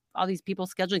these people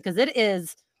scheduling. Cause it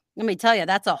is, let me tell you,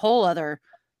 that's a whole other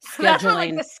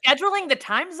scheduling. The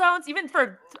time zones, even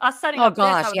for us setting up. Oh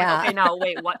gosh, this, yeah. Like, okay, now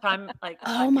wait, what time? Like,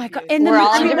 oh my god, and we're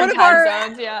all in different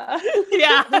time zones. Yeah,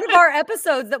 yeah. One of our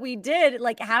episodes that we did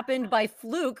happened by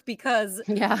fluke because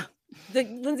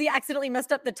Lindsay accidentally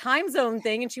messed up the time zone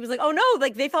thing, and she was like, "Oh no!"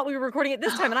 Like they thought we were recording it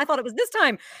this time, and I thought it was this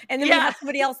time. And then we had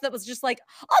somebody else that was just like,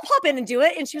 "I'll pop in and do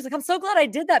it," and she was like, "I'm so glad I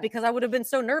did that because I would have been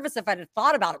so nervous if I'd have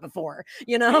thought about it before."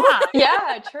 Yeah,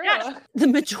 true. Yeah. The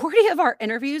majority of our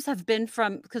interviews have been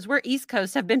because we're East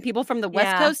Coast, have been people from the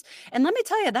West Coast, and let me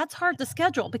tell you, that's hard to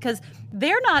schedule because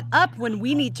they're not up when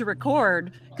we need to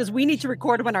record because we need to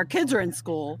record when our kids are in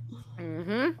school.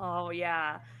 Mm-hmm. Oh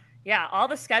yeah. Yeah, all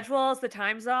the schedules, the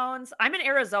time zones. I'm in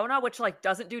Arizona, which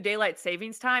doesn't do daylight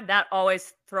savings time. That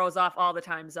always throws off all the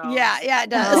time zones. Yeah,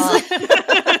 it does.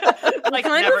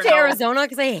 Can I move to Arizona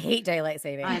because I hate daylight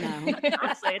savings? I know.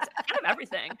 Honestly, it's kind of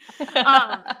everything.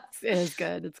 It is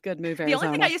good. It's good move. The only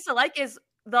thing I used to like is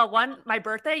the one, my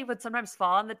birthday would sometimes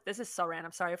fall on this is so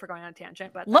random. Sorry for going on a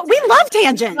tangent, but we love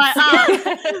tangents.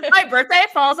 But, my birthday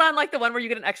falls on the one where you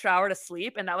get an extra hour to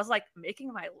sleep. And that was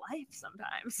making my life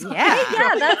sometimes. Yeah.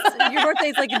 That's your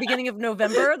birthday's the beginning of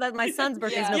November. That my son's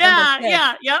birthday's November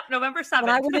 5th. Yep. November 7th. When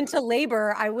I went into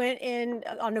labor, I went in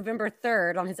on November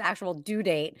 3rd on his actual due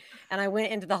date. And I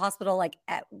went into the hospital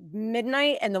at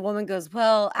midnight. And the woman goes,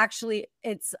 well, actually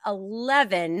it's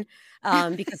 11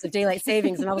 because of daylight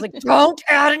savings. And I was like, don't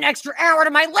add an extra hour to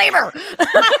my labor.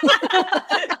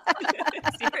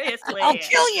 Seriously. I'll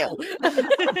kill you.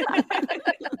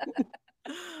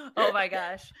 Oh my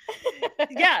gosh.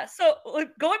 Yeah. So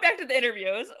going back to the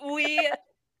interviews,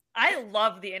 I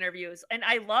love the interviews, and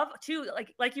I love too,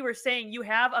 like you were saying, you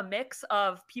have a mix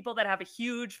of people that have a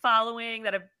huge following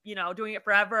that have, doing it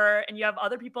forever. And you have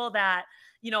other people that,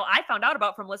 I found out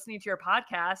about from listening to your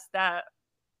podcast that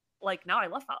now I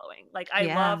love following. I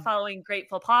love following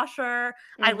Grateful Posher.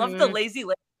 Mm-hmm. I love the Lazy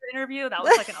Laser interview. That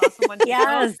was an awesome one.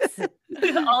 Yes.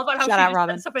 All about how Shout out,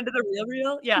 Robin. she stuff into the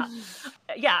real. Yeah.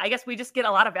 Yeah. I guess we just get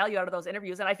a lot of value out of those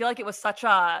interviews. And I feel like it was such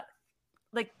a,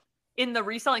 in the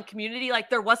reselling community,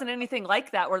 there wasn't anything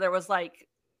like that where there was I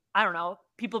don't know,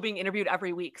 people being interviewed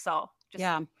every week. So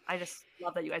I just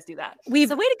love that you guys do that. So way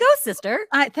to go, sister.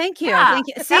 Thank you. Yeah, thank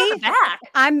you. See, back.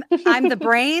 I'm the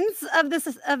brains of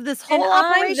this whole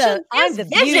operation. I'm the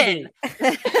vision.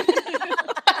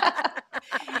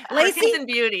 Lacey and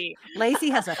beauty. Lacey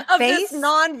has a of face this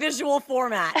non-visual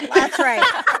format. That's right.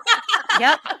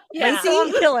 Yep. Yeah. Lacey,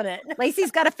 I'm killing it.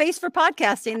 Lacey's got a face for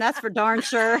podcasting. That's for darn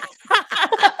sure.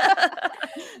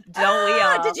 Don't we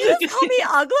all? Did you just call me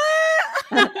ugly?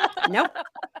 Nope.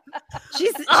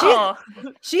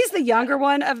 She's the younger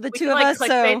one of the two of us.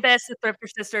 So this, the Thrifter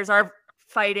sisters are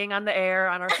fighting on the air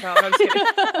on our show. No, I'm just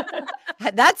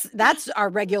kidding. That's our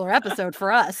regular episode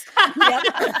for us.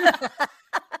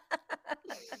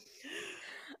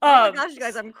 Oh my gosh, you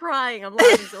guys, I'm crying. I'm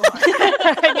laughing so hard.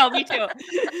 I know, me too.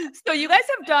 So you guys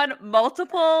have done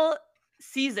multiple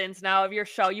seasons now of your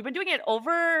show. You've been doing it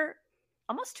over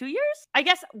almost 2 years, I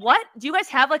guess. What do you guys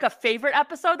have a favorite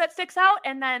episode that sticks out?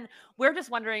 And then we're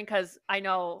just wondering, because I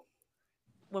know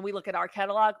when we look at our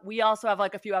catalog, we also have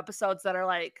like a few episodes that are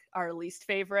like our least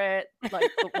favorite,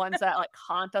 like the ones that like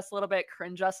haunt us a little bit,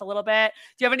 cringe us a little bit.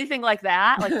 Do you have anything like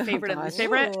that, like favorite and least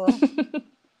favorite?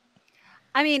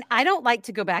 I mean, I don't like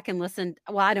to go back and listen.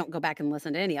 Well, I don't go back and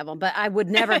listen to any of them, but I would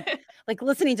never like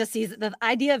listening to the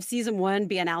idea of season 1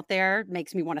 being out there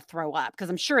makes me want to throw up because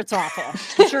I'm sure it's awful.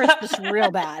 I'm sure it's just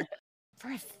real bad. For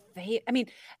a I mean,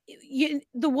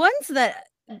 the ones that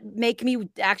make me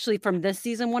actually from this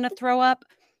season want to throw up,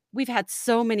 we've had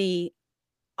so many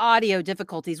audio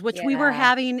difficulties, which we were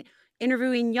having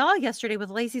interviewing y'all yesterday with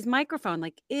Lacey's microphone.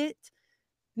 Like it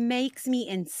makes me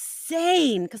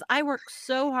insane because I work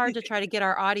so hard to try to get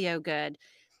our audio good.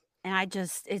 And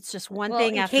it's just one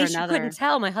thing after another. In case you couldn't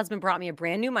tell, my husband brought me a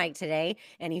brand new mic today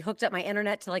and he hooked up my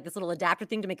internet to like this little adapter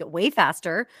thing to make it way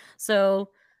faster. So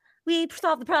we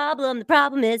solved the problem. The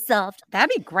problem is solved.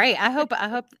 That'd be great. I hope.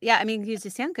 Yeah. I mean, you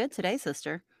sound good today,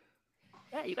 sister.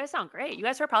 Yeah, you guys sound great. You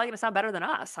guys are probably going to sound better than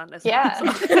us on this. Yeah,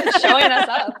 showing us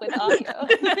up with audio.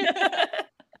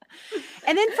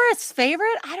 And then for a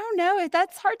favorite, I don't know.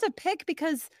 That's hard to pick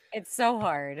because it's so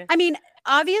hard. I mean,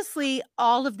 obviously,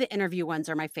 all of the interview ones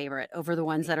are my favorite over the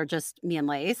ones that are just me and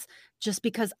Lace, just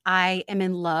because I am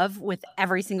in love with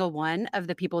every single one of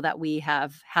the people that we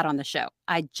have had on the show.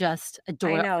 I just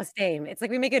adore. I know, same. It's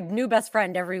like we make a new best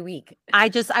friend every week. I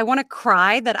want to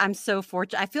cry that I'm so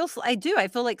fortunate. I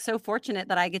feel like so fortunate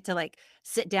that I get to like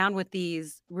sit down with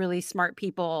these really smart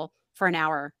people for an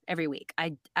hour every week.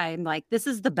 I'm like, this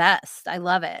is the best. I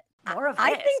love it. More of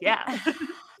this, yeah.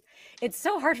 It's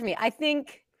so hard for me. I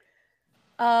think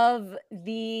of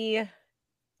the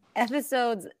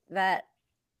episodes that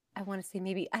I want to say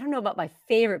maybe, I don't know about my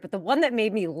favorite, but the one that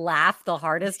made me laugh the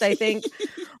hardest, I think,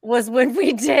 was when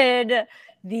we did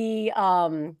the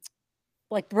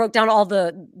like broke down all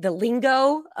the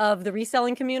lingo of the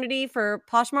reselling community for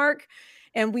Poshmark.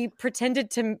 And we pretended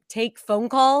to take phone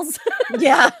calls.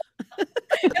 Yeah.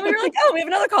 And we were like, oh, we have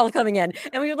another call coming in.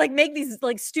 And we would like make these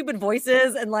like stupid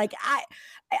voices. And like,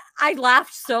 I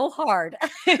laughed so hard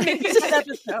in that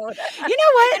episode. You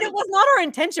know what? And it was not our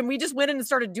intention. We just went in and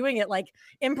started doing it like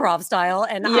improv style.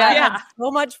 And I had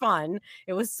so much fun.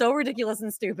 It was so ridiculous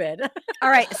and stupid. All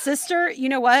right, sister, you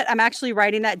know what? I'm actually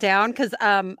writing that down because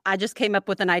I just came up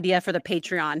with an idea for the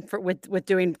Patreon with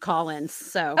doing call-ins.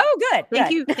 So good.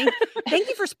 Thank you. Thank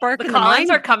you for sparking the call-ins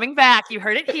are coming back. You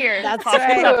heard it here. That's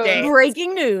right. Update.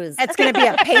 Breaking news. It's going to be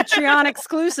a Patreon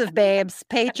exclusive, babes.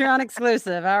 Patreon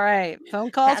exclusive. All right.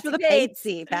 Phone calls Patsy for the Bates.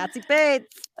 Patsy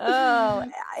Bates. Oh,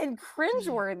 and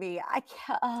cringeworthy. I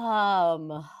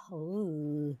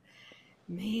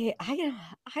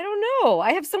don't know.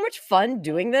 I have so much fun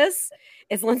doing this.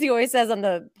 As Lindsay always says on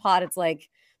the pod, it's like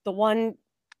the one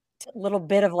little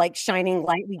bit of like shining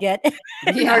light we get.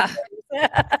 Yeah.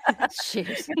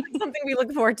 Something we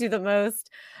look forward to the most.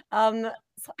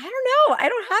 So I don't know. I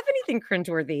don't have anything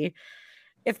cringeworthy.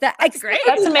 If that's great.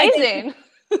 That's amazing.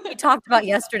 We talked about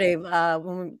yesterday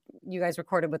when you guys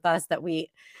recorded with us that the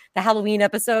Halloween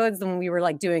episodes, when we were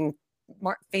like doing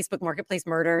Facebook Marketplace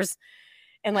murders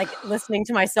and like listening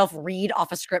to myself read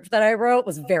off a script that I wrote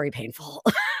was very painful.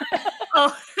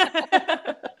 Oh.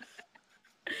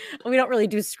 We don't really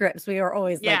do scripts. We are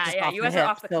always like just off you the guys hip. are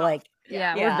off the So cuff. like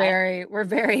we're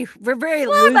very fly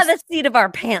loose. by the seat of our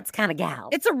pants kind of gal.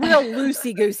 It's a real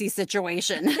loosey-goosey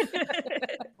situation.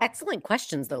 Excellent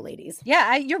questions though, ladies.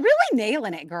 Yeah, you're really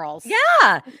nailing it, girls.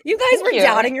 Yeah, you guys were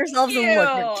doubting yourselves and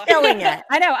look, you're killing it.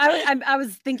 I know. I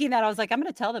was thinking that. I was like, I'm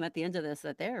going to tell them at the end of this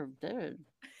that they're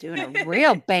doing a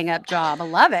real bang up job. I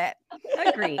love it.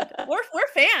 Agreed. We're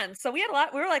fans, so we had a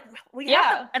lot. We were like, we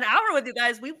have an hour with you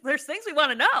guys. There's things we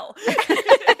want to know.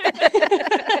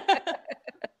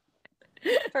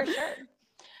 For sure.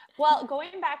 Well,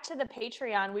 going back to the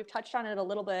Patreon, we've touched on it a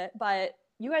little bit, but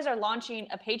you guys are launching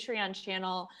a Patreon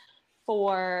channel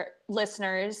for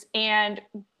listeners. And,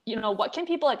 what can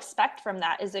people expect from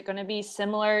that? Is it going to be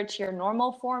similar to your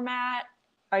normal format?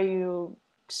 Are you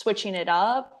switching it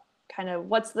up? Kind of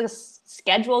what's the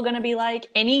schedule going to be like?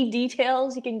 Any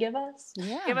details you can give us?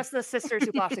 Yeah. Give us the Sisters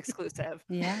Who Posh exclusive.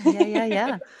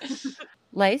 Yeah.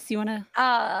 Lace, you want to?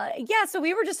 Yeah. So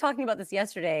we were just talking about this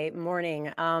yesterday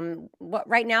morning.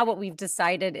 Right now, what we've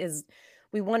decided is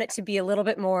we want it to be a little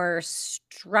bit more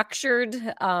structured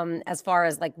as far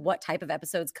as like what type of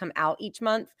episodes come out each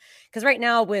month. Because right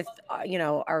now with, our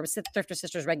Thrifter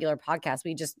Sisters regular podcast,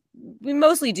 we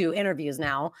mostly do interviews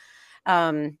now.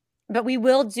 But we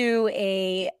will do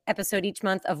a episode each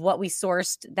month of what we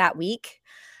sourced that week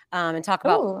and talk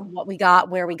about what we got,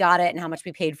 where we got it, and how much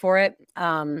we paid for it.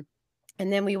 And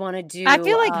then we want to do. I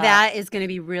feel like that is going to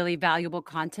be really valuable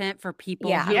content for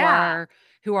people who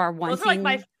are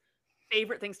wanting.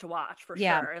 favorite things to watch for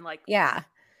Yeah. sure. And like, Yeah.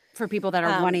 For people that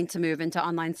are wanting to move into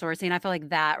online sourcing, I feel like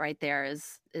that right there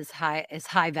is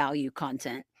high value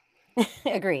content.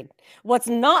 Agreed. What's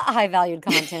not high valued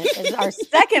content is our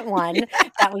second one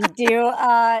that we do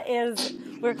is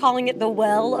we're calling it the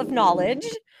Well of Knowledge.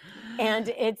 And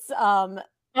it's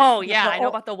oh yeah, I know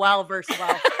about the well versus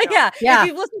well. yeah. Yeah. If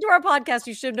you've listened to our podcast,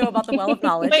 you should know about the Well of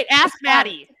Knowledge. Wait, ask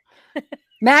Maddie.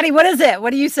 Maddie, what is it?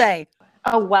 What do you say?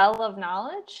 A well of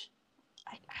knowledge?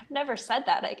 I've never said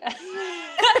that, I guess.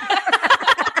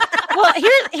 Well,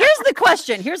 here's the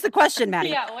question. Here's the question, Maddie.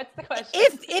 Yeah, what's the question?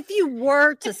 If you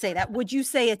were to say that, would you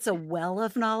say it's a well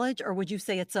of knowledge or would you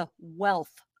say it's a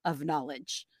wealth of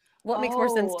knowledge? What makes more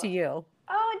sense to you?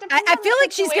 Oh, it depends I on feel the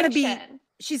like she's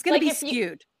gonna be situation.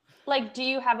 skewed. Like, do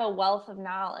you have a wealth of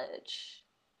knowledge?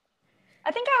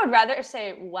 I think I would rather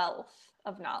say wealth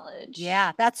of knowledge.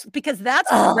 Yeah, that's correct. Because that's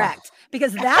correct.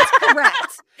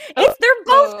 They're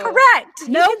both correct.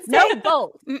 Nope, No,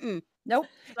 both. Nope.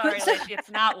 Sorry, Lacey, it's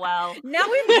not well. Now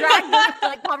we've dragged this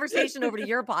like conversation over to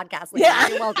your podcast. Lacey. Yeah.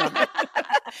 You're welcome.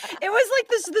 It was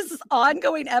like this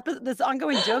ongoing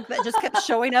joke that just kept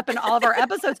showing up in all of our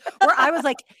episodes where I was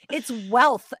like, it's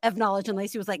wealth of knowledge. And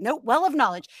Lacey was like, no, well of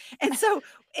knowledge. And so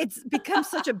it's become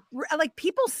such a, like,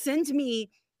 people send me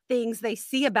things they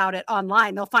see about it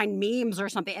online. They'll find memes or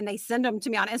something and they send them to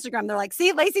me on Instagram. They're like,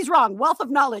 see, Lacey's wrong. Wealth of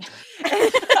knowledge.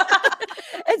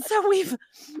 And so we've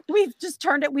just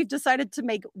we've decided to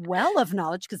make well of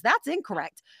knowledge because that's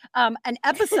incorrect. An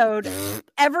episode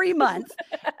every month.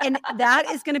 And that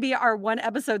is going to be our one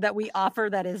episode that we offer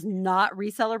that is not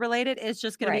reseller related. It's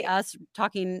just going to be us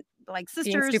talking like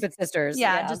sisters. Being stupid sisters.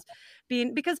 Yeah, just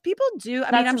being, because people do.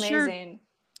 I That's mean, amazing.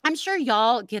 I'm sure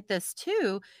y'all get this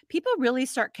too. People really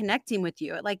start connecting with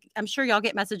you. Like, I'm sure y'all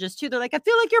get messages too. They're like, I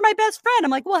feel like you're my best friend.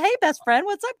 I'm like, well, hey, best friend,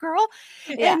 what's up, girl?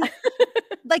 Yeah. And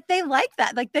like, they like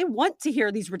that. Like, they want to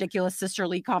hear these ridiculous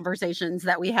sisterly conversations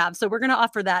that we have. So we're going to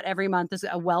offer that every month as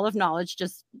a well of knowledge,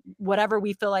 just whatever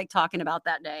we feel like talking about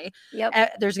that day.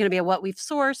 Yep. There's going to be a what we've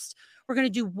sourced. We're going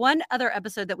to do one other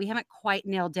episode that we haven't quite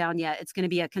nailed down yet. It's going to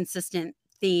be a consistent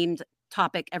themed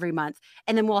topic every month,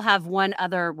 and then we'll have one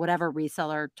other whatever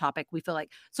reseller topic we feel like.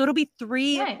 So it'll be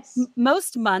three. Nice.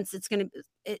 Most months it's going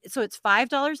to so it's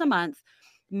 $5 a month.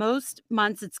 Most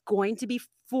months it's going to be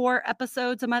 4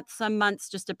 episodes a month. Some months,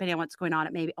 just depending on what's going on,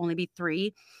 it may only be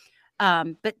 3.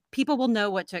 But people will know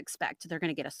what to expect. They're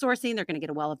going to get a sourcing, they're going to get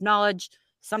a well of knowledge,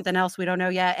 something else we don't know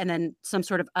yet, and then some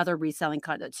sort of other reselling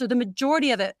content. So the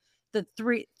majority of it, the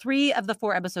three of the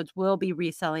 4 episodes will be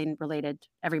reselling related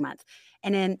every month.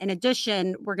 And then in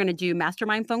addition, we're going to do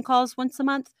mastermind phone calls once a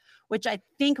month, which I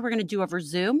think we're going to do over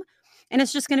Zoom. And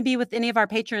it's just going to be with any of our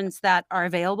patrons that are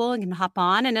available and can hop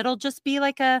on. And it'll just be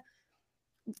like a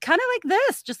kind of like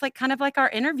this, just like kind of like our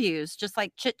interviews, just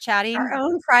like chit chatting. Our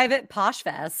own private Posh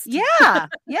Fest. Yeah.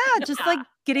 Yeah. Just like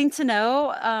getting to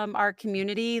know our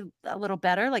community a little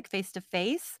better, like face to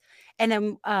face. And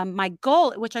then my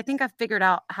goal, which I think I've figured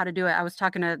out how to do it. I was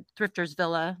talking to Thrifters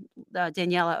Villa,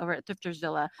 Daniela over at Thrifters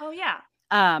Villa. Oh yeah.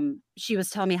 She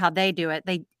was telling me how they do it.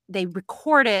 They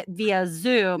record it via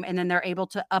Zoom and then they're able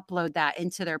to upload that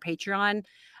into their Patreon.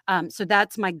 So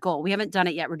that's my goal. We haven't done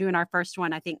it yet. We're doing our first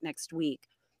one, I think, next week.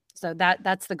 So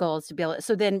that's the goal, is to be able to,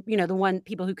 so then, the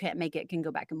people who can't make it can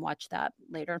go back and watch that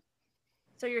later.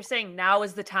 So you're saying now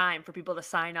is the time for people to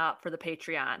sign up for the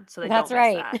Patreon, so they That's don't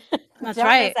right. miss that. That's Don't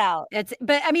right. miss out.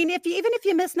 But I mean, even if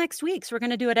you miss next week's, we're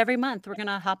going to do it every month. We're going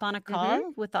to hop on a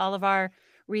call with all of our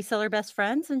reseller best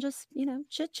friends and just,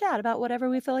 chit chat about whatever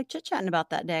we feel like chit chatting about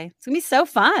that day. It's going to be so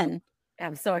fun.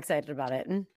 I'm so excited about it.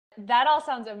 That all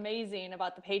sounds amazing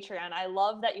about the Patreon. I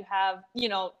love that you have,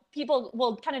 people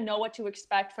will kind of know what to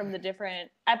expect from the different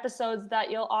episodes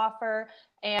that you'll offer.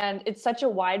 And it's such a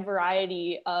wide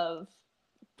variety of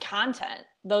content.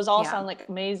 Those all sound like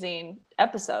amazing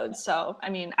episodes. So, I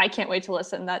mean, I can't wait to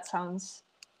listen. That sounds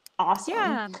awesome.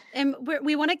 Yeah. And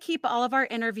we want to keep all of our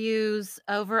interviews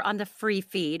over on the free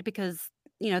feed because,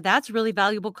 that's really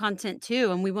valuable content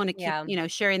too. And we want to keep,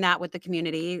 sharing that with the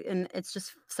community. And it's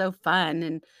just so fun.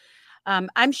 And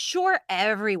I'm sure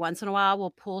every once in a while we'll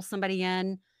pull somebody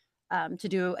in to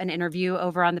do an interview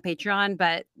over on the Patreon,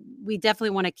 but we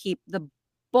definitely want to keep the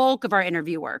bulk of our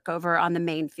interview work over on the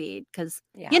main feed because,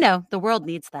 the world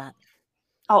needs that.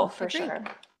 Oh, for sure.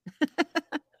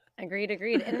 Agreed.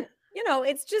 And,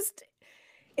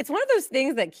 it's one of those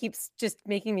things that keeps just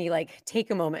making me like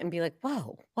take a moment and be like,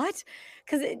 whoa, what?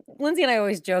 Because Lindsay and I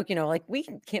always joke, we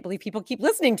can't believe people keep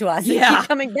listening to us and keep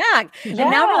coming back. And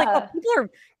now we're like, oh, people are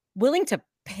willing to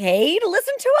pay to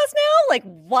listen to us now? Like,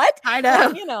 what? I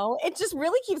know. It just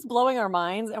really keeps blowing our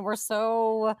minds. And we're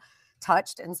so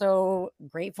touched and so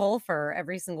grateful for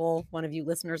every single one of you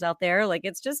listeners out there. Like,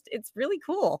 it's really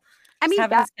cool. I mean,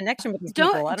 having this connection with these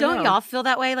people. I don't know. y'all feel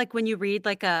that way? Like when you read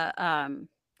like an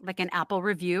Apple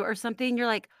review or something, you're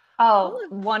like, oh,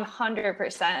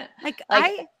 100%. Like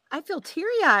I feel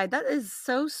teary-eyed. That is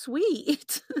so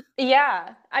sweet.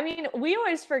 Yeah. I mean, we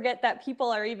always forget that people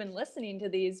are even listening to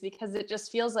these because it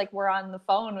just feels like we're on the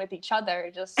phone with each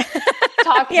other, just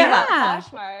talking about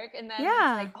Poshmark. And then it's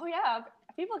like, oh yeah,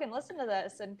 people can listen to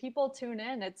this and people tune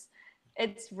in.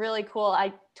 It's really cool.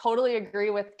 I totally agree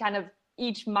with kind of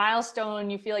each milestone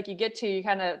you feel like you get to, you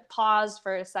kind of pause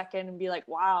for a second and be like,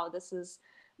 wow, this is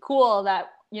cool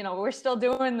that, you know, we're still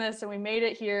doing this and we made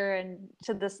it here and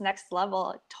to this next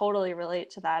level. I totally relate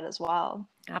to that as well.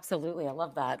 Absolutely. I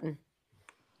love that.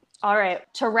 All right.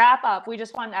 To wrap up, we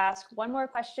just wanted to ask one more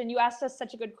question. You asked us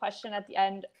such a good question at the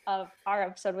end of our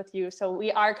episode with you, so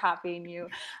we are copying you.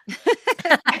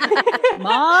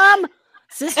 Mom,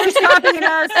 sister's copying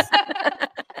us.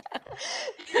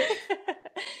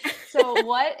 So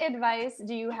what advice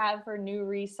do you have for new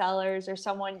resellers or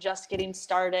someone just getting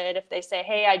started? If they say,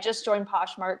 hey, I just joined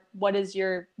Poshmark, what is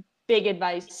your big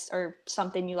advice or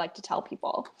something you like to tell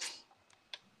people?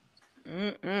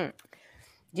 Do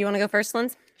you want to go first,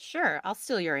 Linz? Sure. I'll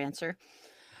steal your answer.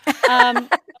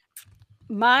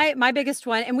 My biggest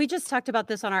one, and we just talked about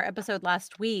this on our episode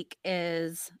last week,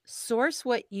 is source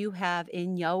what you have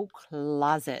in your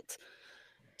closet.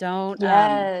 Don't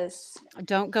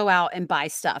go out and buy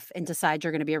stuff and decide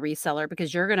you're going to be a reseller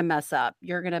because you're going to mess up.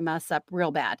 You're going to mess up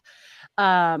real bad.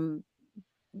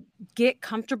 Get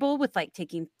comfortable with like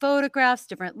taking photographs,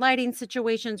 different lighting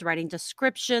situations, writing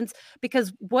descriptions,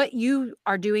 because what you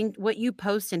are doing, what you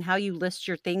post and how you list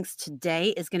your things today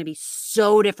is going to be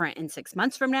so different in 6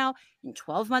 months from now, in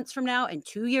 12 months from now, in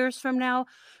 2 years from now.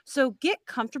 So get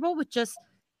comfortable with just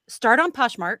start on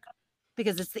Poshmark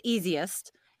because it's the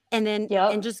easiest. And then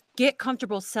and just get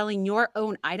comfortable selling your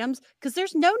own items because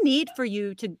there's no need for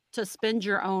you to spend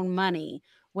your own money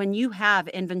when you have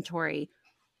inventory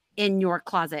in your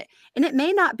closet. And it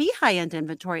may not be high-end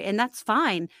inventory, and that's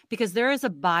fine because there is a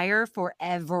buyer for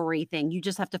everything. You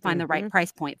just have to find the right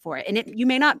price point for it. And you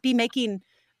may not be making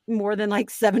more than like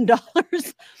 $7,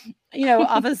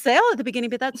 off a sale at the beginning,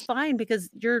 but that's fine because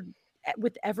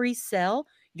with every sale,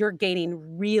 you're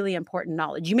gaining really important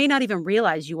knowledge. You may not even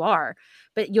realize you are,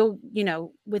 but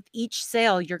with each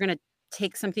sale, you're going to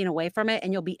take something away from it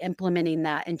and you'll be implementing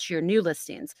that into your new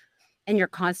listings. And you're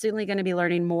constantly going to be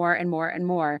learning more and more and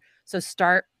more. So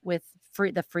start with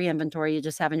the free inventory you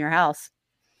just have in your house.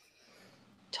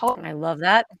 Totally. I love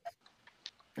that.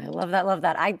 Love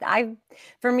that.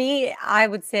 For me, I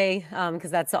would say, because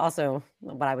that's also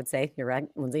what I would say. You're right,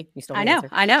 Lindsay. You still. I know.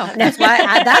 That's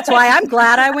why I'm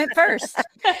glad I went first.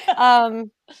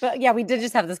 But yeah, we did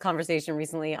just have this conversation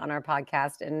recently on our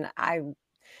podcast, and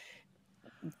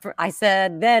I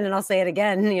said then, and I'll say it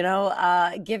again.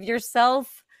 Give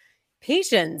yourself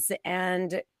patience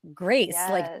and grace.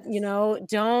 Yes.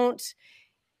 Don't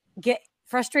get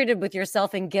frustrated with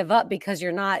yourself and give up because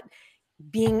you're not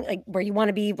being like where you want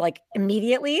to be like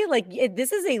immediately.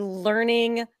 This is a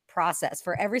learning process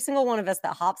for every single one of us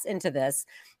that hops into this.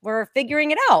 We're figuring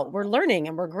it out. We're learning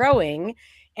and we're growing.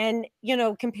 And,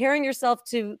 comparing yourself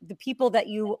to the people that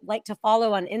you like to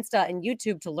follow on Insta and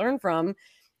YouTube to learn from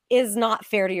is not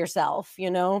fair to yourself,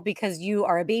 because you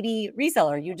are a baby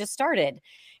reseller. You just started.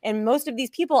 And most of these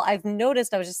people I've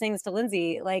noticed, I was just saying this to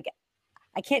Lindsay,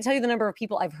 I can't tell you the number of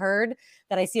people I've heard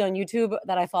that I see on YouTube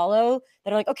that I follow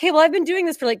that are like, okay, well, I've been doing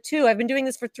this for I've been doing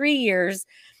this for 3 years,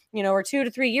 or 2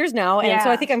 to 3 years now. And so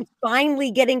I think I'm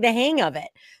finally getting the hang of it.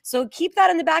 So keep that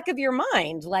in the back of your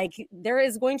mind. There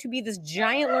is going to be this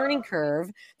giant learning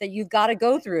curve that you've got to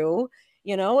go through,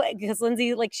 because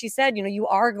Lindsay, like she said, you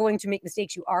are going to make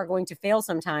mistakes. You are going to fail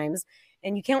sometimes.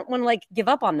 And you can't want to give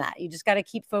up on that. You just got to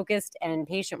keep focused and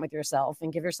patient with yourself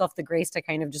and give yourself the grace to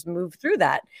kind of just move through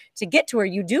that to get to where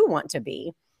you do want to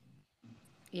be.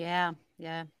 Yeah,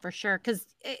 for sure. Because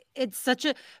it's such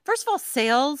a, first of all,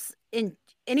 sales, in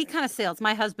any kind of sales,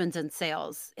 my husband's in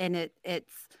sales, and it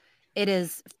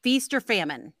is feast or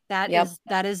famine. That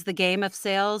is the game of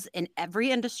sales in every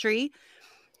industry.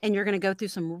 And you're going to go through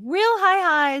some real high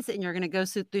highs and you're going to go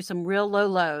through some real low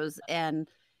lows, and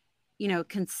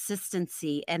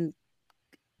consistency and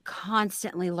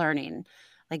constantly learning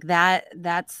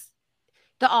that's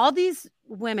all these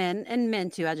women and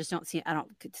men too. I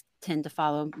don't tend to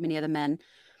follow many of the men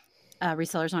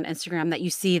resellers on Instagram that you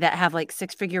see that have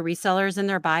 6-figure resellers in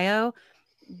their bio.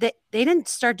 They didn't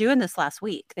start doing this last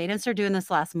week. They didn't start doing this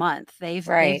last month. They've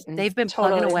been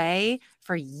plugging away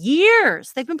for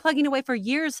years. They've been plugging away for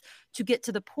years to get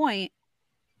to the point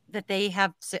that they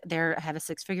have a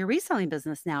 6-figure reselling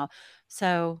business now.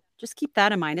 So just keep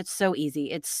that in mind. It's so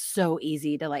easy. It's so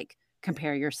easy to like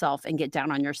compare yourself and get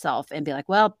down on yourself and be like,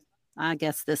 well, I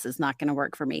guess this is not going to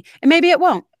work for me. And maybe it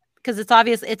won't, because it's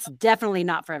obvious it's definitely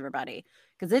not for everybody.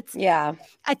 Because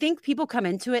I think people come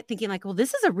into it thinking like, well,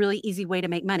 this is a really easy way to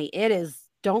make money. It is.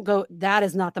 That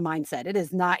is not the mindset. It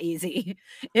is not easy.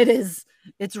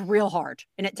 It's real hard.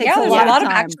 And it takes a lot of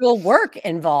actual work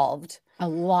involved. A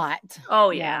lot. Oh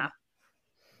yeah.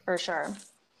 For sure.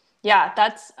 Yeah,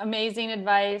 that's amazing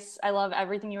advice. I love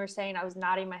everything you were saying. I was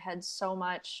nodding my head so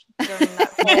much during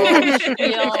that whole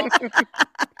spiel.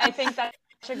 I think that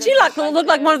she looked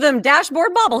like one of them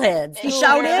dashboard bobbleheads. He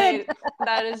shouted.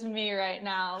 That is me right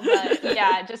now. But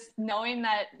yeah, just knowing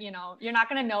that, you're not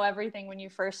going to know everything when you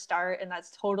first start, and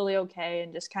that's totally okay,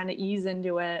 and just kind of ease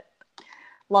into it.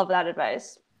 Love that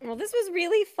advice. Well, this was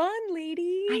really fun,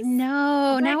 ladies. I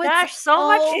know. Now it's so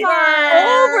much fun.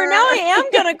 Over. Now I am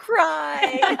going to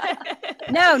cry.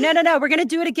 No. We're going to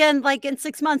do it again like in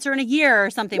 6 months or in a year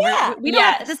or something. Yeah. We don't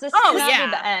have this is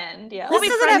the end. Yeah.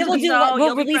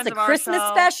 We'll release a Christmas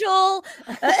special.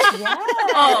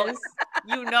 Yes.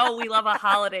 We love a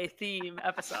holiday theme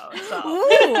episode. So.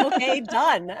 Ooh, okay,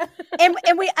 done. And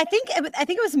I think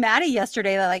it was Maddie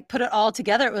yesterday that like put it all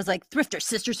together. It was like Thrifter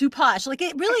Sisters Who Posh. Like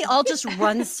it really all just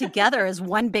runs together as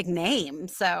one big name.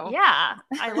 So yeah,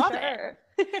 I love it.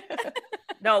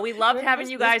 No, we loved having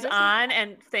you guys on,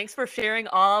 and thanks for sharing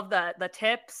all of the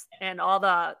tips and all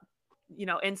the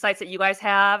insights that you guys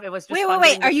have. It was just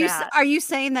wait. Are you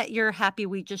saying that you're happy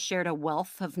we just shared a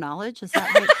wealth of knowledge? Is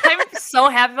that right? I'm so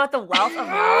happy about the wealth of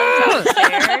knowledge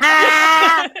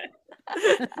that was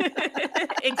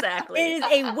shared. Exactly. It is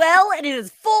a well, and it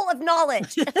is full of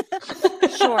knowledge.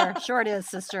 Sure it is,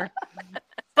 sister.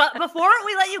 But before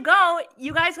we let you go,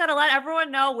 you guys got to let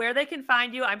everyone know where they can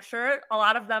find you. I'm sure a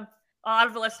lot of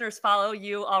the listeners follow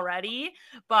you already,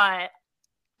 but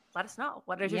let us know.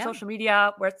 What is your social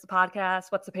media? Where's the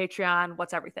podcast? What's the Patreon?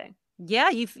 What's everything? Yeah,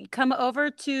 you've come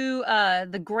over to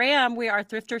the gram. We are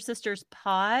Thrifter Sisters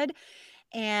Pod.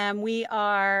 And we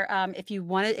are, if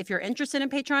you're interested in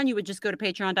Patreon, you would just go to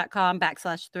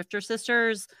patreon.com/Thrifter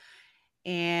Sisters.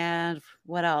 And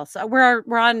what else? We're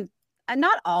on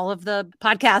not all of the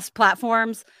podcast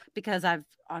platforms, because I've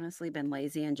honestly been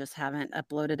lazy and just haven't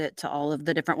uploaded it to all of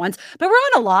the different ones, but we're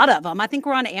on a lot of them. I think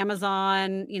we're on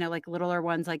Amazon, like littler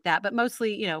ones like that, but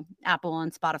mostly, Apple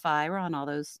and Spotify. We're on all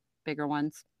those bigger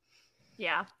ones.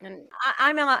 Yeah. And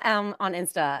I'm on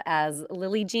Insta as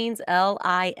Lily Jeans,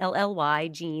 LILLY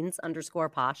Jeans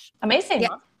 _posh. Amazing.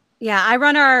 Yeah, I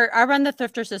run the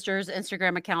Thrifter Sisters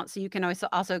Instagram account, so you can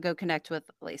also go connect with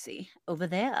Lacey over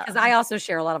there. Because I also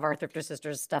share a lot of our Thrifter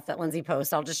Sisters stuff that Lindsay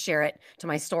posts. I'll just share it to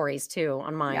my stories too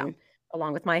on mine,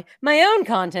 along with my own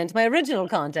content, my original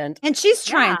content. And she's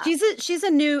trying. She's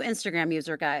a new Instagram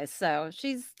user, guys. So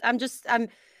she's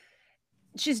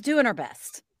doing her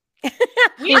best.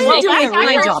 She's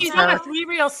on a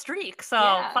 3-reel streak, so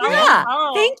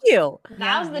follow. Thank you.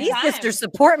 Now's the These time. sisters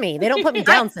support me. They don't put me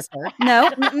down, sister. No,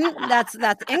 that's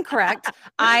incorrect.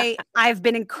 I've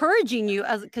been encouraging you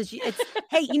because it's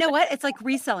hey, you know what? It's like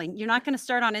reselling. You're not going to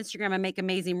start on Instagram and make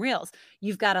amazing reels.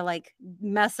 You've got to like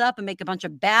mess up and make a bunch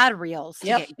of bad reels to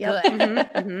get good.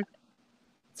 Mm-hmm.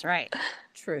 That's right.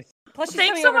 Truth. Plus,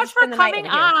 thanks so much for coming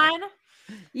on.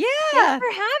 Yeah. Thanks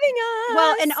for having us.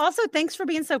 Well, and also thanks for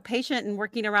being so patient and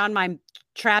working around my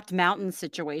trapped mountain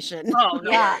situation. Oh,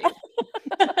 no.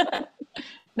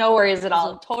 No worries at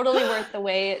all. Totally worth the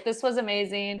wait. This was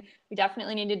amazing. We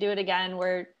definitely need to do it again.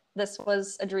 This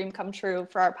was a dream come true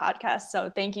for our podcast. So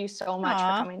thank you so much for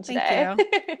coming today.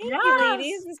 Thank you,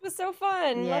 ladies. This was so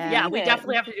fun. Yeah, we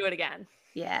definitely have to do it again.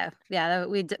 Yeah,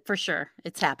 for sure.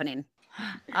 It's happening.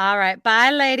 All right.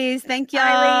 Bye, ladies. Thank y'all.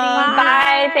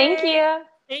 Bye. Thank you.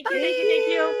 Thank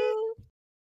you.